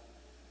up.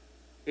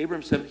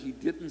 Abraham said he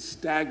didn't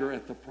stagger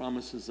at the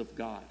promises of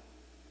God.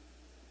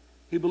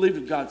 He believed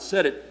if God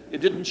said it.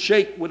 It didn't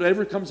shake.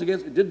 Whatever comes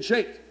against it didn't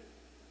shake.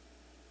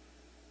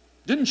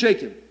 Didn't shake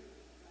him.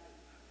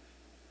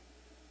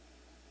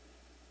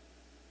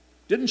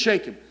 Didn't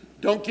shake him.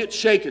 Don't get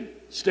shaken.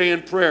 Stay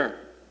in prayer.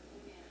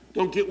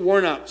 Don't get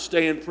worn out.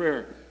 Stay in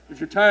prayer. If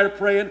you're tired of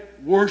praying,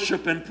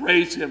 worship and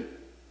praise Him.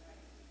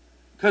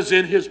 Because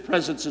in His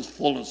presence is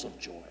fullness of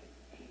joy.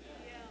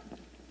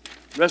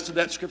 Rest of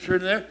that scripture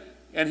in there.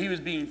 And he was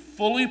being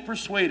fully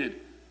persuaded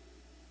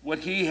what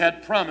he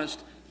had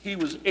promised he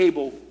was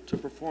able to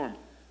perform.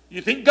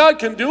 You think God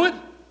can do it?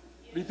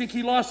 Do you think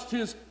he lost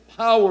his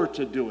power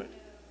to do it?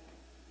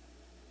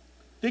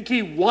 Think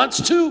he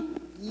wants to?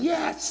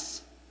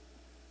 Yes.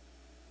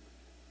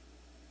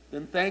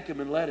 Then thank him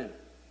and let him.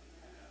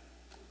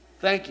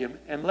 Thank him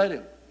and let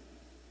him.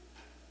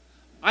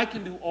 I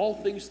can do all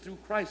things through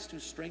Christ who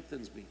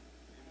strengthens me.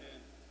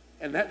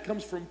 And that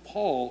comes from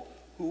Paul,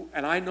 who,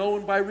 and I know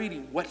him by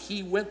reading what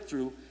he went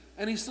through,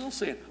 and he's still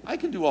saying, I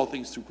can do all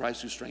things through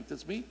Christ who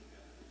strengthens me.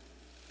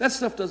 That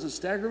stuff doesn't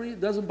stagger me. It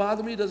doesn't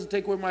bother me. It doesn't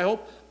take away my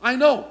hope. I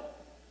know.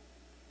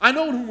 I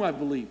know in whom I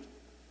believed.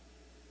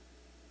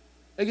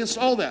 Against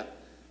all that.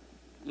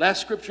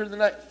 Last scripture of the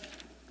night.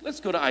 Let's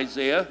go to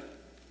Isaiah.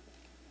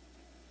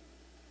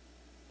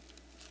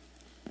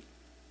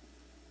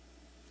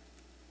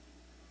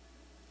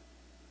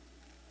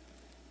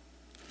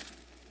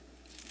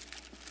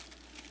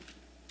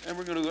 And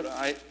we're going to go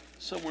to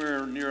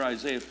somewhere near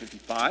Isaiah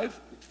 55.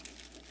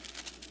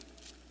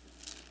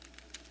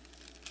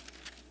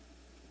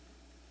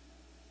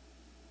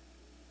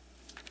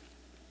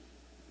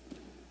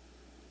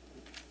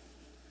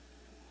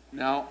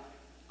 Now,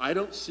 I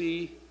don't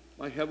see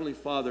my Heavenly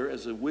Father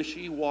as a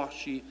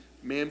wishy-washy,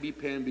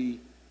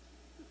 mamby-pamby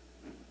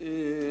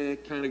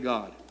kind of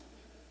God.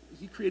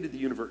 He created the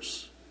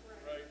universe.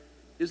 Right.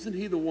 Isn't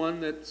He the one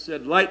that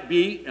said, light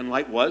be, and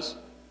light was?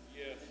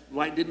 Yes.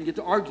 Light didn't get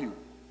to argue.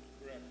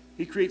 Correct.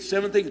 He creates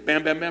 7 things,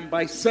 bam, bam, bam,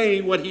 by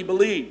saying what He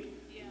believed.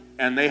 Yeah.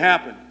 And they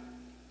happened.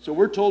 So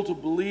we're told to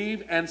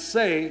believe and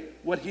say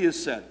what He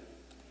has said.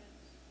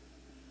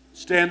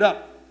 Stand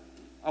up.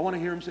 I want to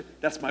hear Him say,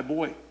 that's my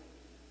boy.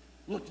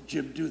 Look at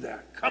Jim do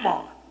that. Come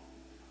on.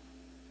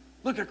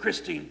 Look at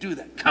Christine do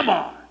that. Come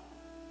on.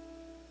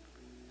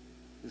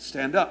 And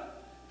stand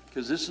up.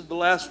 Because this is the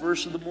last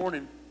verse of the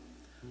morning.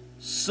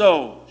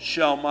 So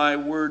shall my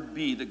word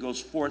be that goes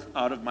forth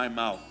out of my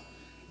mouth.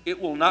 It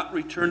will not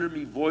return to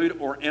me void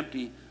or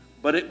empty,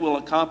 but it will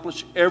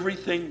accomplish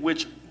everything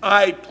which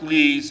I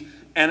please,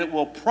 and it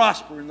will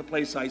prosper in the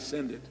place I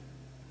send it.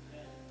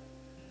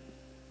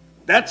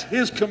 That's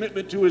His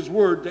commitment to His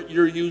word that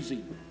you're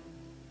using.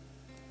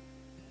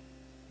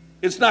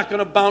 It's not going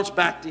to bounce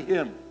back to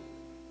Him.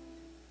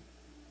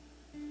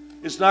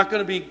 It's not going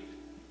to be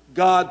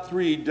God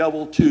 3,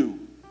 devil 2.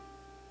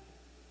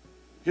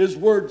 His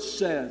word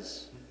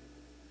says,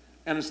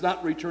 and it's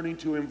not returning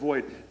to Him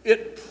void.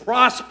 It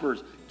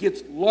prospers,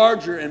 gets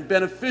larger and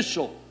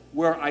beneficial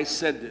where I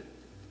send it.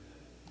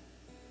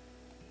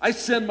 I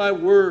send my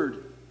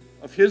word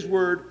of His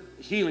word,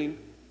 healing,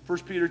 1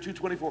 Peter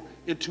 2:24,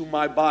 into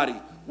my body.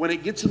 When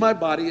it gets in my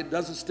body, it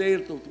doesn't stay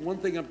at the one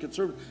thing I'm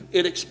concerned with.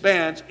 It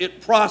expands.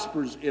 It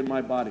prospers in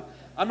my body.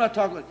 I'm not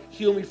talking about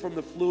heal me from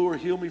the flu or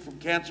heal me from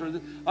cancer.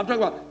 I'm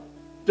talking about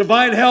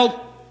divine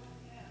health,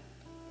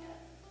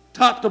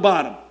 top to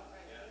bottom.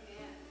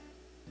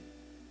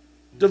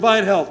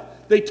 Divine health.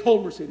 They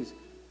told Mercedes,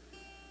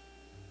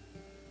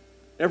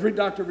 every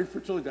doctor, every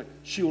fertility doctor,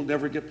 she will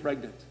never get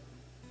pregnant.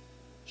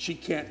 She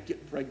can't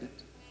get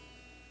pregnant.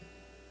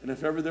 And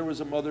if ever there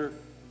was a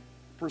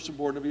person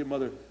born to be a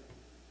mother,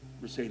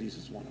 Mercedes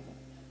is one of them.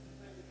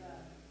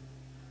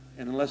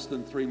 And in less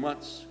than 3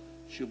 months,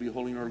 she'll be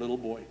holding her little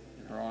boy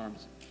in her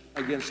arms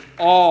against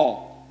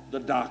all the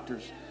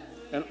doctors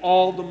and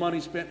all the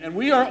money spent. And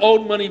we are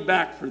owed money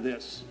back for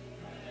this.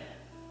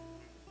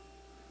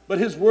 But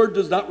His word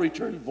does not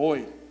return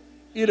void.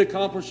 It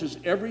accomplishes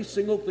every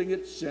single thing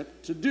it's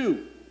sent to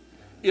do.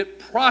 It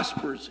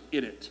prospers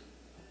in it.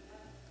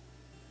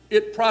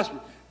 It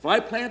prospers. If I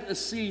plant a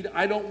seed,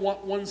 I don't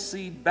want one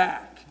seed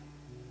back.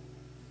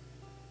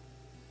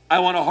 I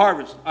want to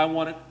harvest. I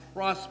want it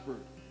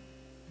prospered.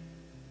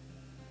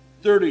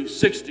 30,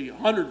 60,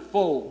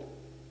 100-fold.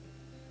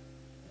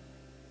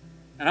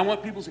 And I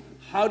want people to say,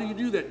 how do you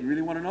do that? You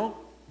really want to know?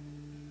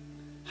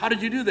 How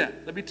did you do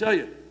that? Let me tell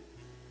you.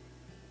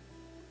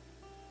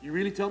 You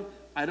really tell them?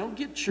 I don't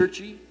get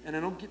churchy, and I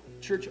don't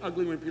get church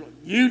ugly when people,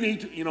 you need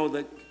to,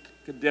 the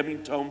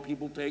condemning tone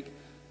people take.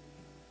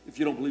 If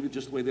you don't believe it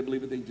just the way they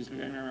believe it, they just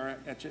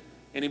at you.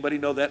 Anybody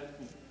know that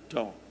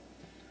tone?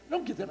 I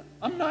don't get that.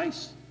 I'm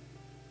nice,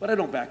 but I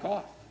don't back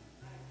off.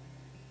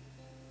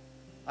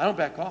 I don't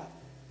back off.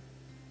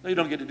 No, you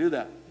don't get to do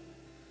that.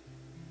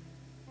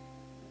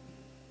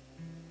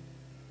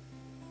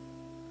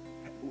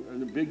 We're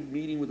in a big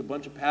meeting with a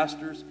bunch of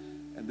pastors,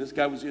 and this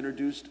guy was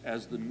introduced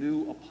as the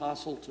new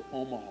apostle to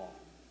Omaha.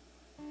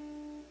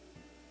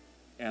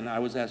 And I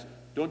was asked,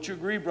 don't you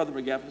agree, Brother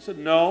McGaffin? I said,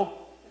 no.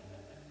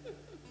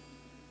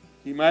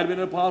 He might have been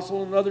an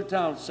apostle in another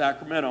town,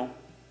 Sacramento,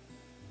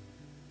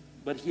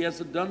 but he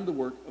hasn't done the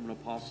work of an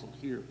apostle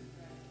here.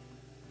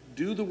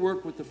 Do the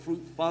work with the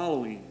fruit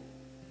following,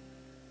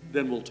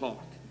 then we'll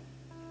talk.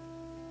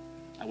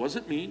 I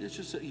wasn't mean. It's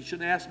just that he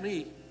shouldn't ask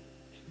me,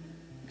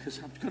 because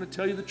I'm going to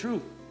tell you the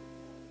truth.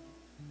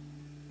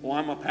 Oh,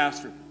 I'm a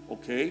pastor.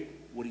 Okay,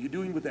 what are you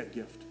doing with that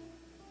gift?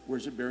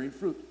 Where's it bearing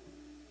fruit?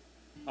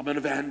 I'm an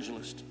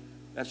evangelist.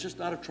 That's just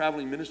not a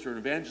traveling minister. An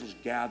evangelist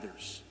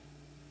gathers.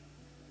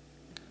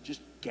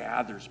 Just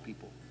gathers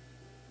people.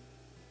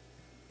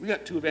 We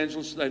got 2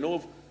 evangelists that I know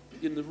of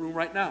in the room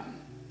right now.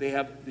 They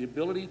have the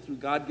ability through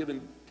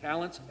God-given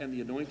talents and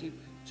the anointing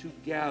to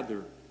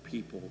gather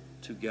people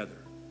together.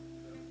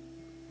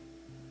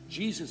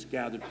 Jesus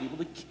gathered people.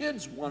 The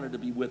kids wanted to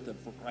be with them,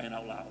 for crying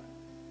out loud.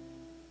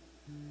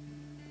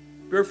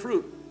 Bear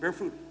fruit. Bear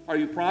fruit. Are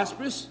you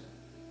prosperous?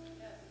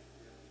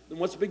 Then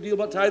what's the big deal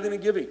about tithing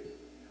and giving?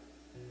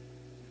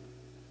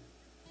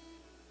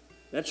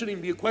 That shouldn't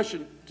even be a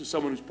question to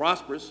someone who's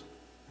prosperous.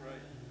 Right.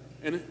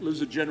 And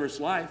lives a generous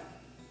life.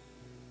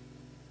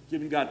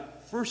 Giving God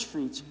first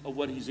fruits of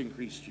what He's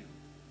increased you.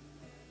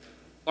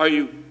 Are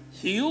you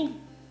healed?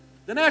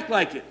 Then act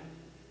like it.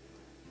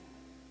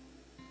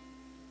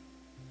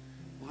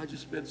 Well, I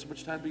just spend so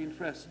much time being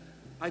depressed.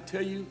 I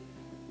tell you,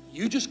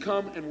 you just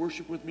come and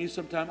worship with me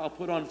sometime. I'll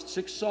put on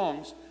 6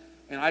 songs,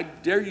 and I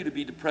dare you to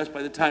be depressed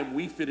by the time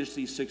we finish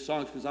these 6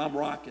 songs, because I'm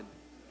rocking.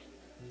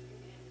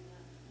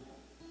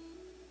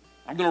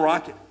 I'm going to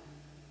rock it.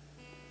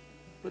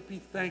 But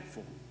be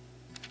thankful.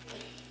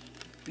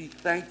 Be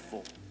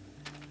thankful.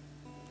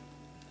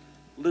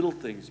 Little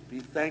things, be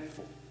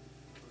thankful.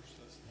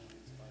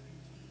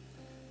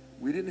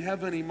 We didn't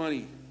have any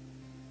money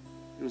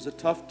It was a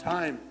tough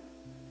time.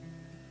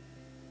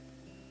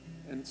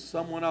 And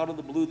someone out of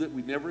the blue that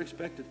we never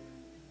expected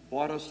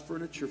bought us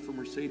furniture for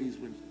Mercedes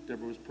when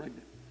Deborah was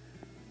pregnant.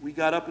 We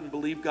got up and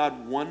believed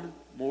God one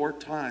more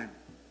time.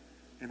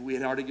 And we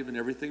had already given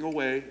everything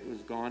away. It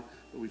was gone.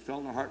 But we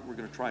felt in our heart we're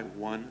going to try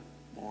one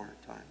more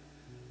time.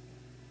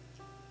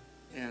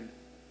 And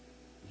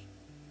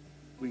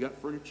we got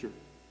furniture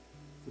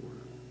for her.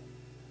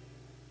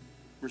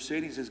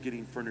 Mercedes is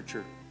getting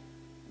furniture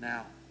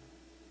now.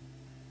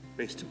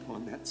 Based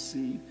upon that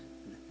seed,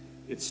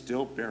 it's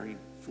still bearing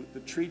fruit. The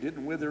tree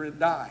didn't wither and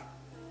die.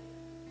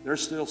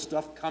 There's still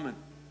stuff coming.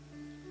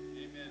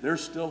 Amen.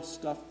 There's still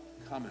stuff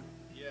coming.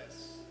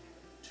 Yes.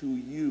 To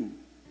you.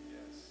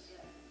 Yes.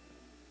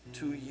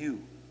 To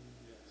you.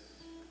 Yes.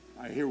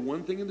 I hear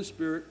one thing in the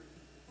Spirit,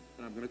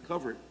 and I'm going to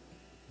cover it.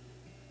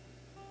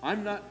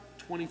 I'm not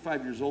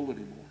 25 years old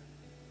anymore.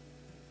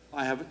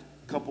 I have a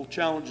couple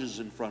challenges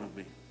in front of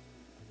me.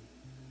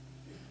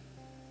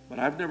 But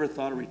I've never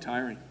thought of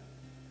retiring,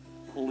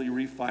 only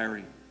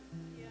refiring.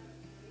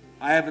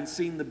 I haven't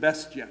seen the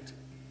best yet.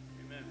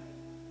 Amen.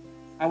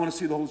 I want to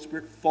see the Holy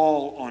Spirit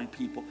fall on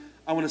people.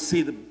 I want to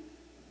see the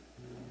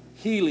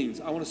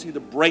healings. I want to see the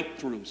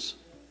breakthroughs.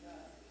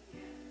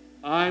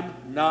 I'm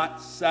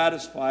not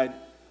satisfied.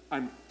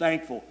 I'm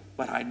thankful,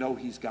 but I know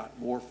He's got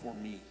more for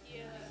me.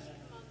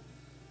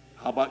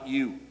 How about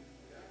you?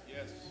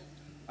 Yes.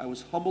 I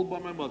was humbled by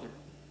my mother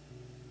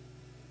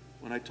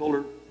when I told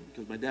her,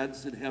 because my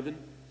dad's in heaven,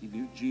 he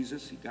knew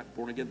Jesus, he got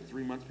born again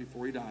 3 months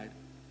before he died.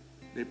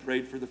 They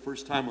prayed for the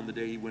first time on the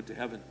day he went to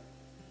heaven.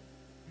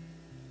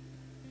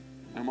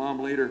 My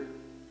mom later,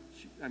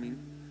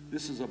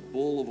 this is a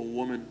bull of a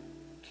woman,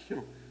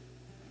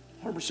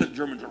 100%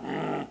 Germans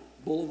are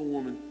bull of a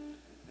woman,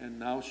 and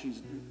now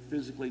she's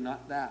physically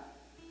not that.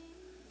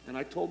 And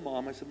I told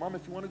Mom, I said, Mom,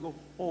 if you want to go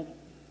home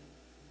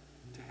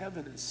to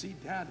heaven and see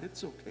Dad,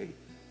 it's okay.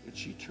 And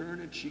she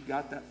turned and she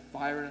got that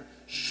fire and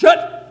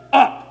shut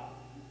up!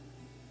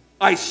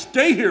 I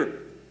stay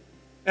here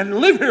and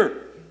live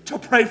here to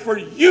pray for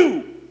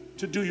you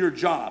to do your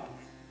job.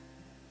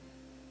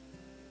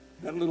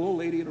 That little old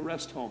lady in a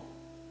rest home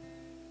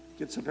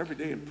gets up every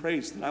day and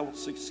prays that I will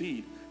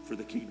succeed for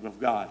the kingdom of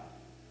God.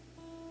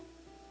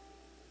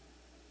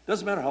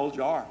 Doesn't matter how old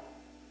you are.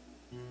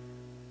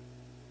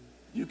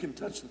 You can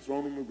touch the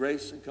throne room of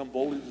grace and come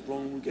boldly to the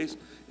throne room of grace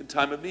in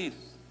time of need.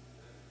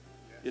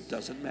 It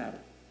doesn't matter.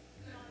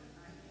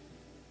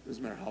 It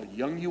doesn't matter how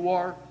young you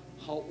are,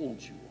 how old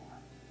you are.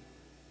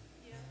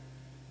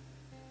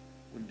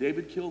 When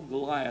David killed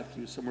Goliath,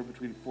 he was somewhere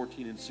between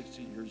 14 and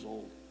 16 years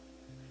old.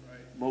 Right.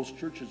 Most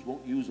churches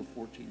won't use a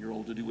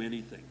 14-year-old to do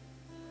anything.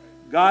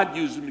 God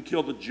used him to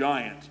kill the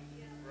giant.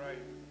 Right.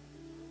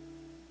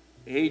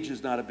 Age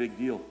is not a big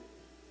deal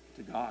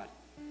to God.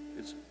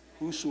 It's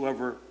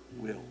whosoever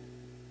will.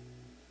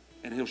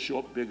 And He'll show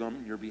up big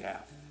on your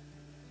behalf.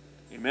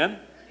 Amen?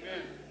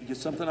 Amen. You get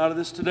something out of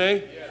this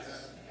today?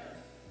 Yes.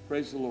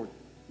 Praise the Lord.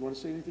 You want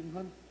to say anything,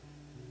 hon?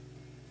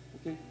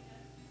 Okay?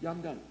 Yeah,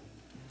 I'm done.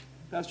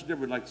 Pastor Deborah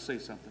would like to say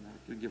something. I'm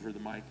going to give her the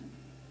mic.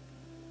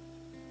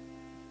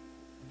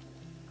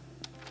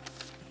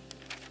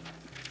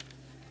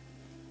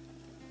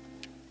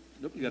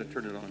 Nope, you got to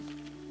turn it on.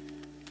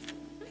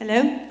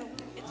 Hello?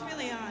 It's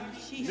really on.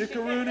 Sheesh.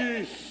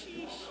 Nickaroony.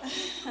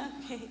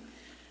 Okay.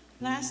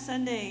 Last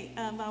Sunday,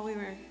 while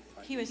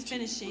he was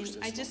finishing,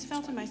 I just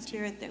felt in my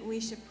spirit that we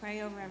should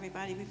pray over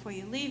everybody before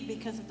you leave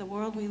because of the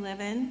world we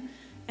live in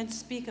and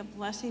speak a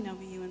blessing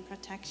over you and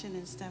protection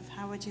and stuff.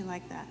 How would you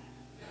like that?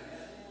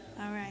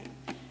 All right.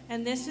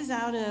 And this is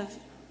out of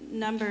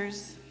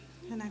Numbers,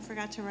 and I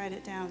forgot to write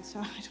it down, so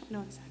I don't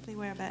know exactly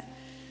where, but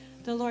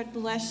the Lord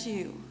bless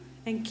you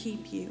and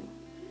keep you.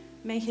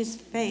 May His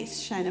face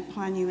shine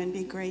upon you and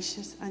be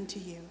gracious unto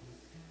you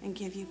and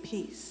give you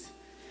peace.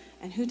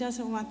 And who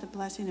doesn't want the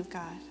blessing of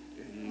God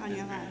on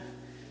your life?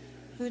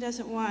 Who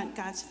doesn't want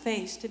God's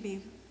face to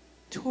be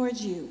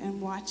towards you and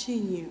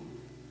watching you?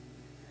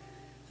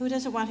 Who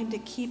doesn't want Him to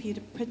keep you,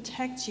 to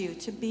protect you,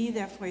 to be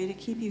there for you, to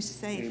keep you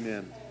safe?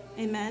 Amen.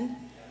 Amen.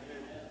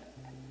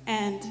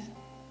 And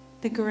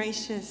the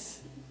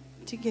gracious,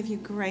 to give you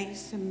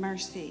grace and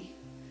mercy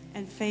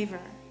and favor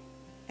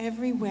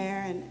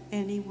everywhere and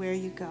anywhere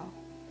you go.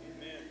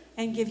 Amen.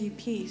 And give you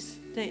peace,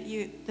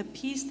 the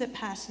peace that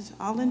passes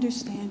all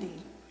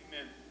understanding.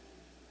 Amen.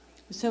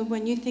 So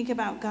when you think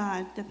about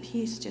God, the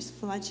peace just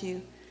floods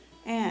you.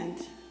 And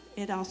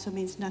it also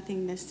means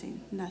nothing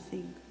missing,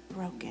 nothing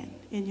broken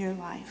in your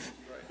life.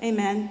 Right.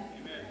 Amen.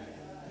 Amen.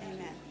 Amen.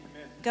 Amen.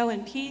 Go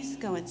in peace,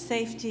 go in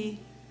safety,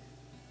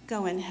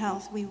 go in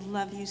health. We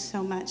love you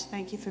so much.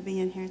 Thank you for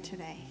being here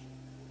today.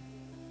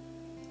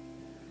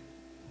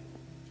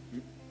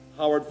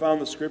 Howard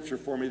found the scripture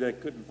for me that I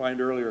couldn't find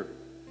earlier.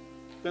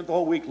 Spent the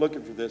whole week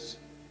looking for this.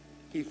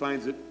 He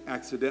finds it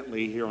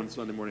accidentally here on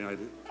Sunday morning. I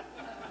did.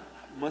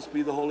 Must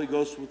be the Holy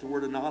Ghost with the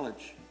word of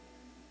knowledge.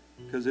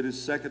 Because it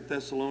is 2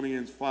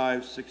 Thessalonians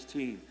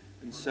 5:16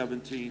 and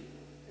 17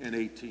 and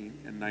 18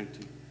 and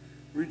 19.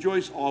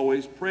 Rejoice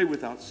always, pray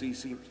without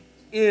ceasing.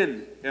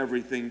 In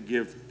everything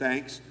give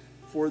thanks,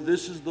 for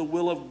this is the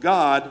will of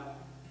God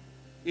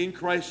in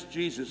Christ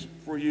Jesus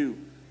for you.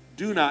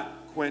 Do not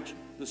quench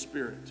the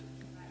Spirit.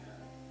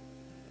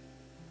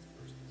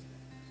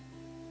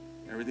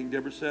 Everything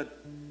Deborah said.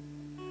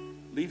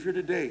 Leave here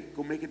today.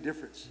 Go make a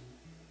difference.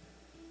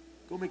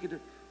 Go make a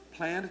difference.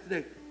 Plan it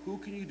today. Who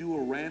can you do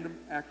a random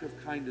act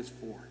of kindness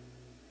for?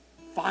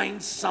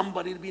 Find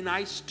somebody to be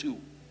nice to.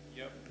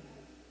 Yep.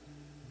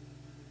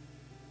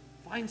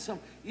 Find some.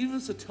 Even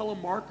if it's a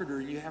telemarketer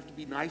and you have to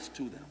be nice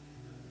to them.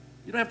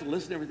 You don't have to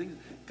listen to everything.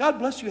 God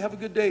bless you. Have a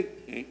good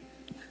day.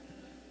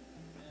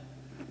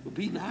 But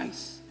be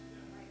nice.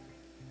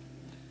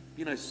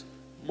 Be nice.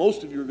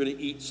 Most of you are going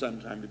to eat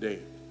sometime today.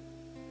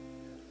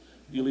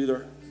 You'll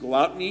either go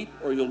out and eat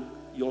or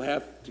you'll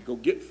have to go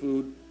get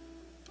food.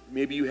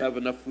 Maybe you have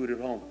enough food at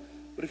home.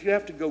 But if you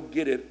have to go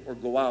get it or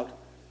go out,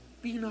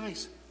 be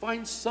nice.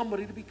 Find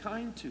somebody to be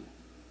kind to.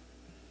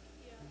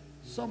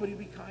 Somebody to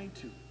be kind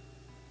to.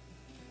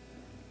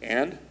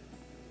 And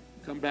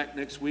come back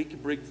next week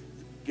and bring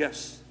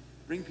guests.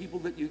 Bring people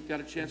that you've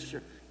got a chance to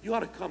share. You ought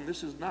to come.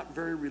 This is not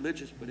very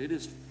religious, but it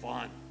is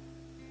fun.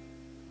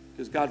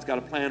 Because God's got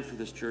a plan for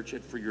this church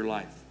and for your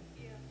life.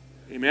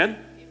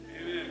 Amen?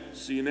 Amen.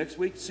 See you next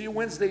week. See you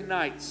Wednesday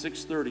night,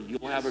 6:30.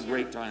 You'll have a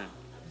great time.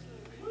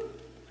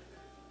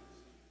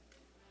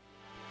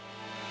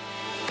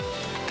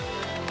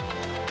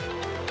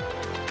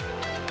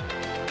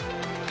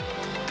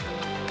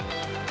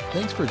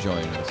 Thanks for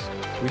joining us.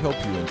 We hope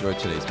you enjoyed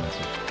today's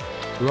message.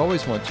 We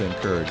always want to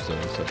encourage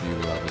those of you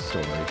who have a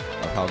story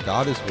of how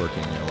God is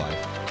working in your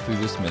life through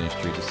this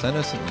ministry to send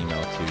us an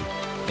email to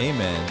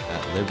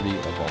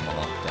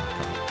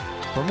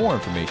amen@libertyofomaha.com. For more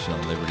information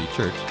on Liberty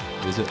Church,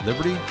 visit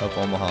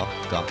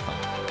libertyofomaha.com.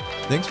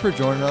 Thanks for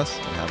joining us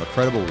and have a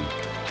credible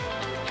week.